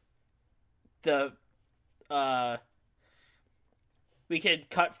have the we could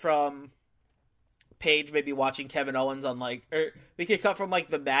cut from Paige maybe watching Kevin Owens on we could cut from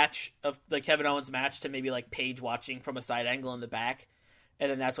the match of the Kevin Owens match to maybe Paige watching from a side angle in the back, and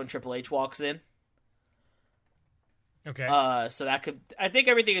then that's when Triple H walks in. Okay. So that I think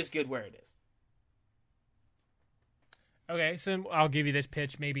everything is good where it is. Okay, so I'll give you this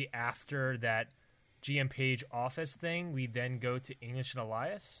pitch. Maybe after that GM Page office thing, we then go to English and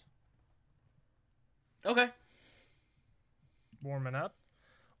Elias. Okay. Warming up.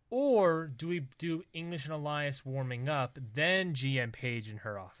 Or do we do English and Elias warming up, then GM Page in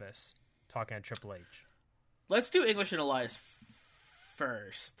her office talking to Triple H? Let's do English and Elias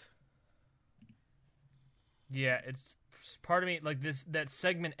first. Yeah, it's part of me that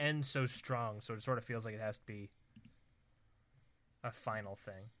segment ends so strong, so it sort of feels like it has to be a final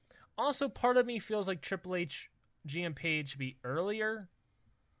thing. Also, part of me feels like Triple H, GM Page should be earlier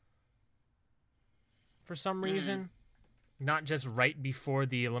for some reason. Not just right before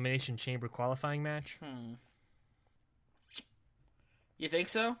the Elimination Chamber qualifying match. You think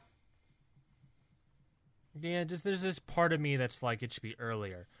so? Yeah, just there's this part of me that's like it should be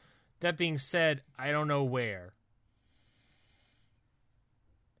earlier. That being said, I don't know where.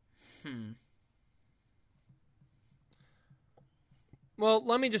 Well,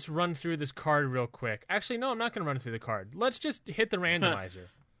 let me just run through this card real quick. Actually, no, I'm not going to run through the card. Let's just hit the randomizer.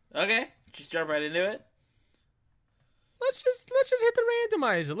 Okay, just jump right into it. Let's just hit the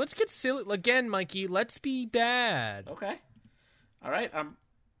randomizer. Let's get silly again, Mikey. Let's be bad. Okay. All right.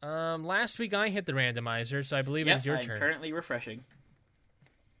 Last week I hit the randomizer, so I believe it's your turn. I'm currently refreshing.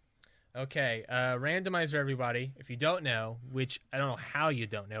 Okay, randomizer, everybody. If you don't know, which I don't know how you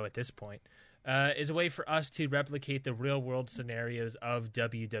don't know at this point, is a way for us to replicate the real-world scenarios of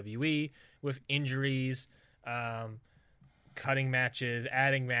WWE with injuries, cutting matches,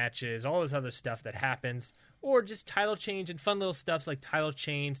 adding matches, all this other stuff that happens, or just title change and fun little stuff like title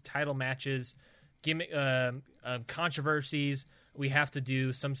change, title matches, gimmick, controversies. We have to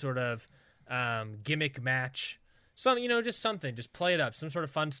do some sort of gimmick match. Just something. Just play it up. Some sort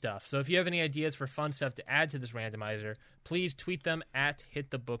of fun stuff. So if you have any ideas for fun stuff to add to this randomizer, please tweet them at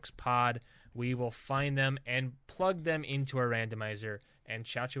HitTheBooksPod. We will find them and plug them into our randomizer and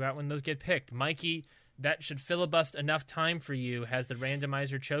shout you out when those get picked. Mikey, that should filibust enough time for you. Has the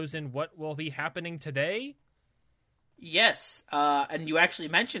randomizer chosen what will be happening today? Yes, and you actually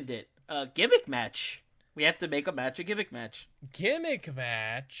mentioned it. Gimmick match. We have to make a match a gimmick match. Gimmick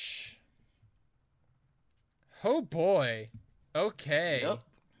match? Oh boy. Okay. Yep.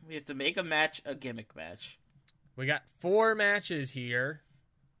 We have to make a match a gimmick match. We got 4 matches here.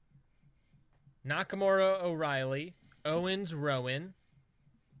 Nakamura, O'Reilly, Owens, Rowan,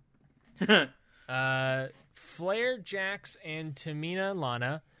 Flair, Jax, and Tamina,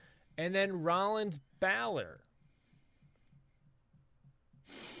 Lana, and then Rollins, Balor.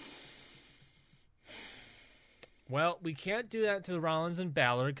 Well, we can't do that to Rollins and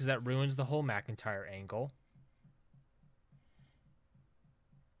Balor because that ruins the whole McIntyre angle.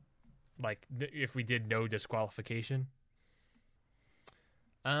 Like, if we did no disqualification.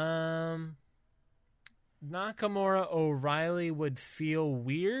 Nakamura, O'Reilly would feel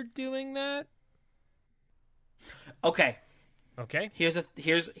weird doing that. Okay. Okay. Here's a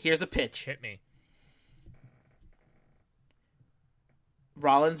pitch. Hit me.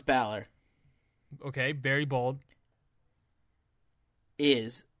 Rollins Balor. Okay, very bold.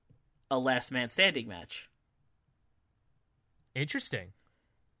 Is a last man standing match. Interesting.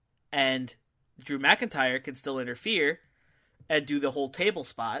 And Drew McIntyre can still interfere and do the whole table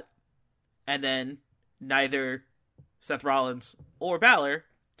spot, and then neither Seth Rollins or Balor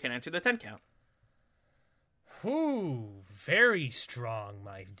can enter the 10 count. Ooh, very strong,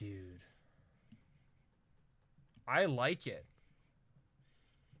 my dude. I like it.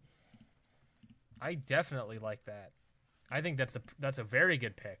 I definitely like that. I think that's a very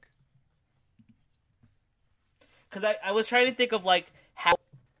good pick. Because I was trying to think of like how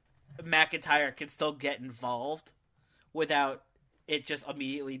McIntyre can still get involved without it just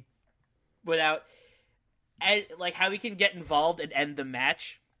immediately, like how he can get involved and end the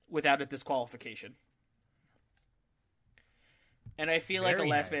match without a disqualification. And I feel like a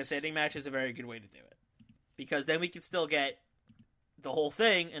last man standing match is a very good way to do it, because then we can still get the whole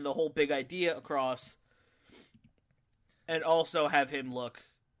thing and the whole big idea across, and also have him look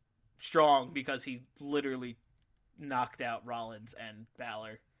strong because he literally knocked out Rollins and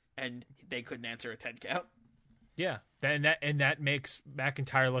Balor, and they couldn't answer a 10 count. Yeah, and that makes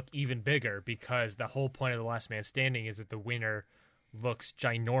McIntyre look even bigger, because the whole point of the last man standing is that the winner looks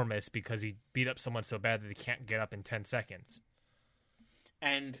ginormous because he beat up someone so bad that he can't get up in 10 seconds.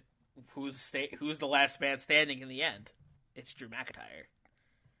 And who's the last man standing in the end? It's Drew McIntyre.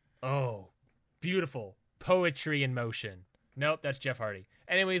 Oh, beautiful. Poetry in motion. Nope, that's Jeff Hardy.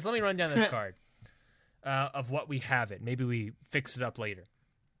 Anyways, let me run down this card of what we have it. Maybe we fix it up later.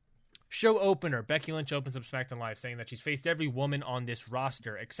 Show opener. Becky Lynch opens up SmackDown Live saying that she's faced every woman on this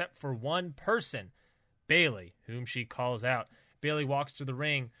roster except for one person, Bayley, whom she calls out. Bayley walks to the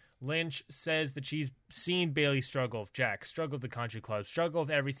ring. Lynch says that she's seen Bayley struggle with Jax, struggle with the country club, struggle with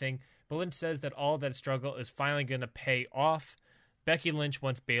everything, but Lynch says that all that struggle is finally going to pay off. Becky Lynch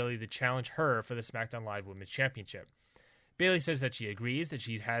wants Bayley to challenge her for the SmackDown Live Women's Championship. Bayley says that she agrees that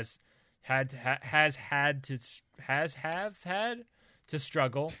she has had to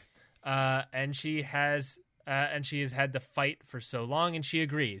struggle, and she has had to fight for so long, and she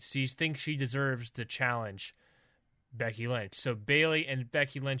agrees. She thinks she deserves the challenge Becky Lynch. So Bayley and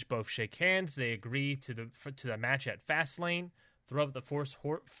Becky Lynch both shake hands. They agree to the match at Fastlane, throw up the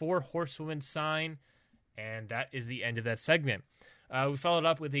four horsewomen sign, and that is the end of that segment. We followed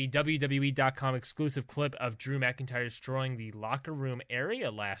up with a WWE.com exclusive clip of Drew McIntyre destroying the locker room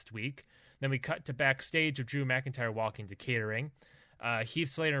area last week. Then we cut to backstage of Drew McIntyre walking to catering.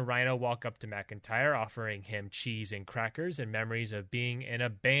 Heath Slater and Rhino walk up to McIntyre, offering him cheese and crackers and memories of being in a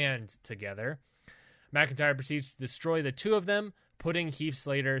band together. McIntyre proceeds to destroy the two of them, putting Heath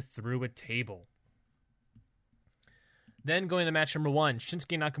Slater through a table. Then going to match number 1,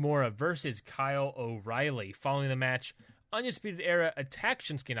 Shinsuke Nakamura versus Kyle O'Reilly. Following the match, Undisputed Era attacks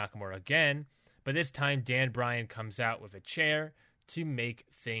Shinsuke Nakamura again, but this time Dan Bryan comes out with a chair to make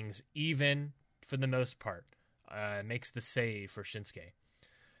things even for the most part. Makes the save for Shinsuke.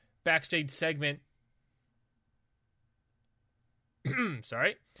 Backstage segment.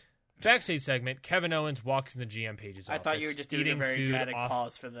 Backstage segment, Kevin Owens walks in the GM Page's office. I thought you were just doing a very dramatic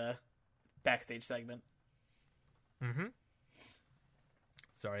pause for the backstage segment. Mm-hmm.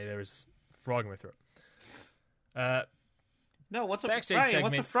 Sorry, there was a frog in my throat. No, what's a backstage Ryan, segment?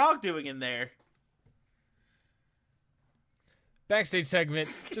 What's a frog doing in there? Backstage segment,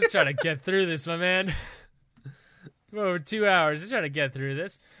 just trying to get through this, my man. Over 2 hours, just trying to get through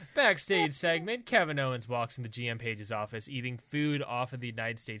this. Backstage segment, Kevin Owens walks into GM Page's office eating food off of the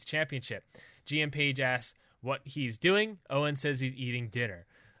United States Championship. GM Page asks what he's doing. Owen says he's eating dinner.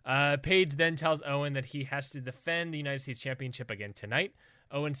 Page then tells Owen that he has to defend the United States Championship again tonight.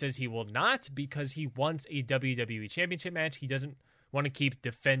 Owen says he will not because he wants a WWE Championship match. He doesn't want to keep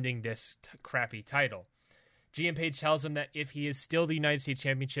defending this crappy title. GM Page tells him that if he is still the United States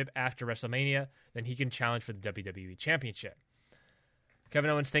Championship after WrestleMania, then he can challenge for the WWE Championship. Kevin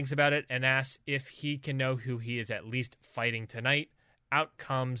Owens thinks about it and asks if he can know who he is at least fighting tonight. Out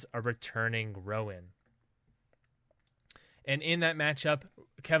comes a returning Rowan. And in that matchup,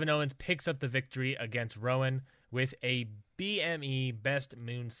 Kevin Owens picks up the victory against Rowan with a BME Best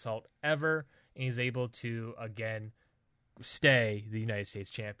Moonsault ever, and he's able to, again, stay the United States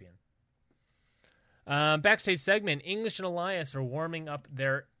Champion. Backstage segment, English and Elias are warming up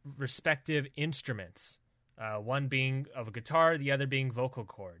their respective instruments. One being of a guitar, the other being vocal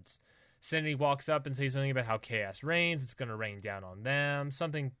cords. Sanity walks up and says something about how chaos reigns. It's going to rain down on them.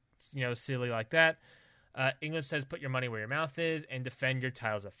 Something, silly like that. English says, put your money where your mouth is and defend your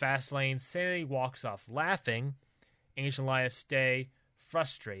titles at Fastlane. Sanity walks off laughing. English and Elias stay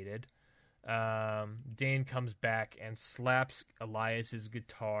frustrated. Dane comes back and slaps Elias's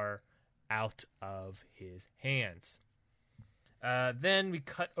guitar out of his hands. Then we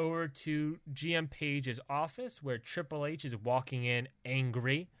cut over to GM Page's office where Triple H is walking in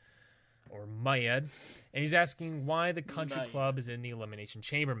angry, or mad, and he's asking why the Country Club is in the Elimination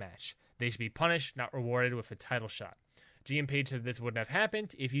Chamber match. They should be punished, not rewarded with a title shot. GM Page said this wouldn't have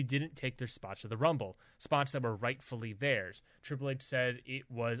happened if you didn't take their spots to the Rumble, spots that were rightfully theirs. Triple H says it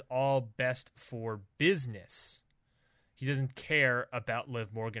was all best for business. He doesn't care about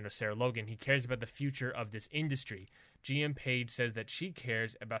Liv Morgan or Sarah Logan. He cares about the future of this industry. GM Page says that she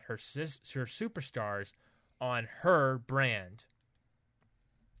cares about her superstars on her brand.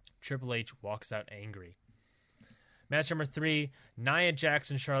 Triple H walks out angry. Match number 3, Nia Jax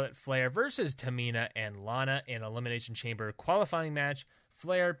and Charlotte Flair versus Tamina and Lana in Elimination Chamber qualifying match.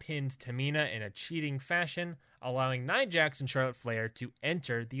 Flair pins Tamina in a cheating fashion, allowing Nia Jax and Charlotte Flair to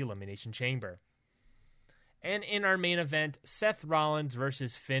enter the Elimination Chamber. And in our main event, Seth Rollins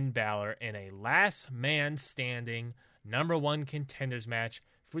versus Finn Balor in a last man standing number 1 contenders match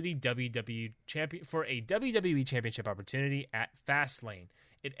for the WWE Championship opportunity at Fastlane.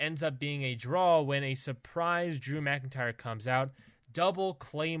 It ends up being a draw when a surprise Drew McIntyre comes out. Double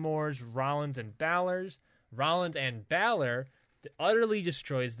Claymores, Rollins and Balor utterly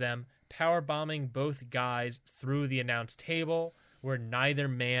destroys them, powerbombing both guys through the announce table, where neither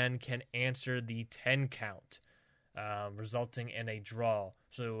man can answer the 10 count, resulting in a draw.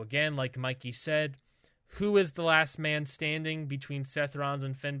 So again, like Mikey said, who is the last man standing between Seth Rollins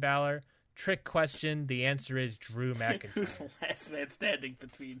and Finn Balor? Trick question. The answer is Drew McIntyre. Who's the last man standing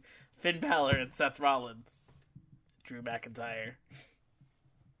between Finn Balor and Seth Rollins? Drew McIntyre.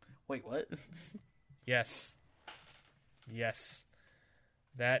 Wait, what? Yes.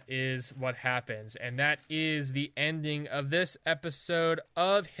 That is what happens. And that is the ending of this episode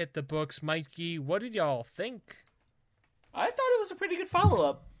of Hit the Books. Mikey, what did y'all think? I thought it was a pretty good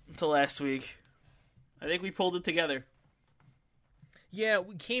follow-up to last week. I think we pulled it together. Yeah,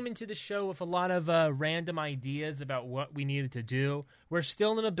 we came into the show with a lot of random ideas about what we needed to do. We're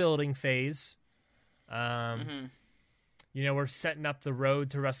still in a building phase. we're setting up the road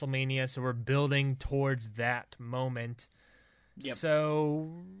to WrestleMania, so we're building towards that moment. Yep. So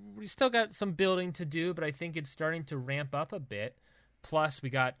we still got some building to do, but I think it's starting to ramp up a bit. Plus, we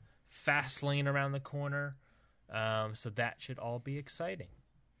got Fastlane around the corner, so that should all be exciting.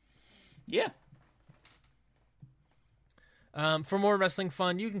 Yeah. For more wrestling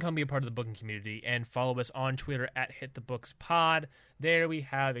fun, you can come be a part of the booking community and follow us on Twitter at HitTheBooksPod. There we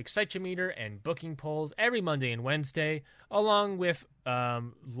have Excite-O-Meter and booking polls every Monday and Wednesday, along with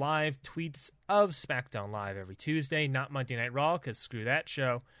live tweets of SmackDown Live every Tuesday, not Monday Night Raw, because screw that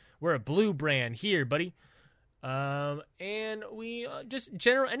show. We're a blue brand here, buddy. And we just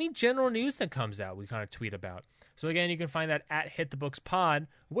any general news that comes out, we kind of tweet about. So again, you can find that at HitTheBooksPod,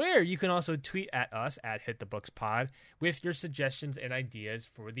 where you can also tweet at us at HitTheBooksPod with your suggestions and ideas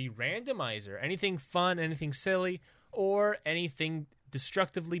for the randomizer. Anything fun, anything silly, or anything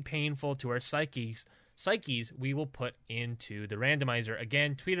destructively painful to our psyches, we will put into the randomizer.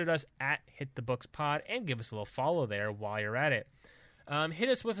 Again, tweet at us at HitTheBooksPod and give us a little follow there while you're at it. Hit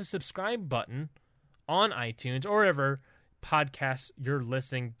us with a subscribe button on iTunes or wherever podcasts you're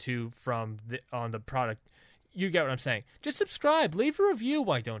listening to on the product. You get what I'm saying. Just subscribe. Leave a review,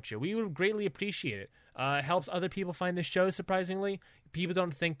 why don't you? We would greatly appreciate it. It helps other people find the show, surprisingly. People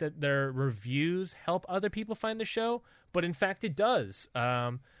don't think that their reviews help other people find the show, but in fact it does.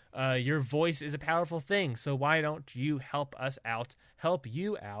 Your voice is a powerful thing, so why don't you help us out, help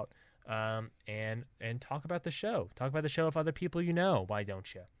you out, and talk about the show. Talk about the show with other people you know. Why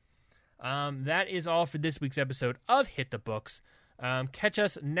don't you? That is all for this week's episode of Hit the Books. Catch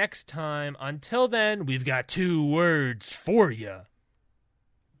us next time. Until then, we've got 2 words for you.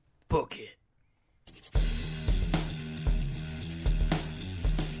 Book it.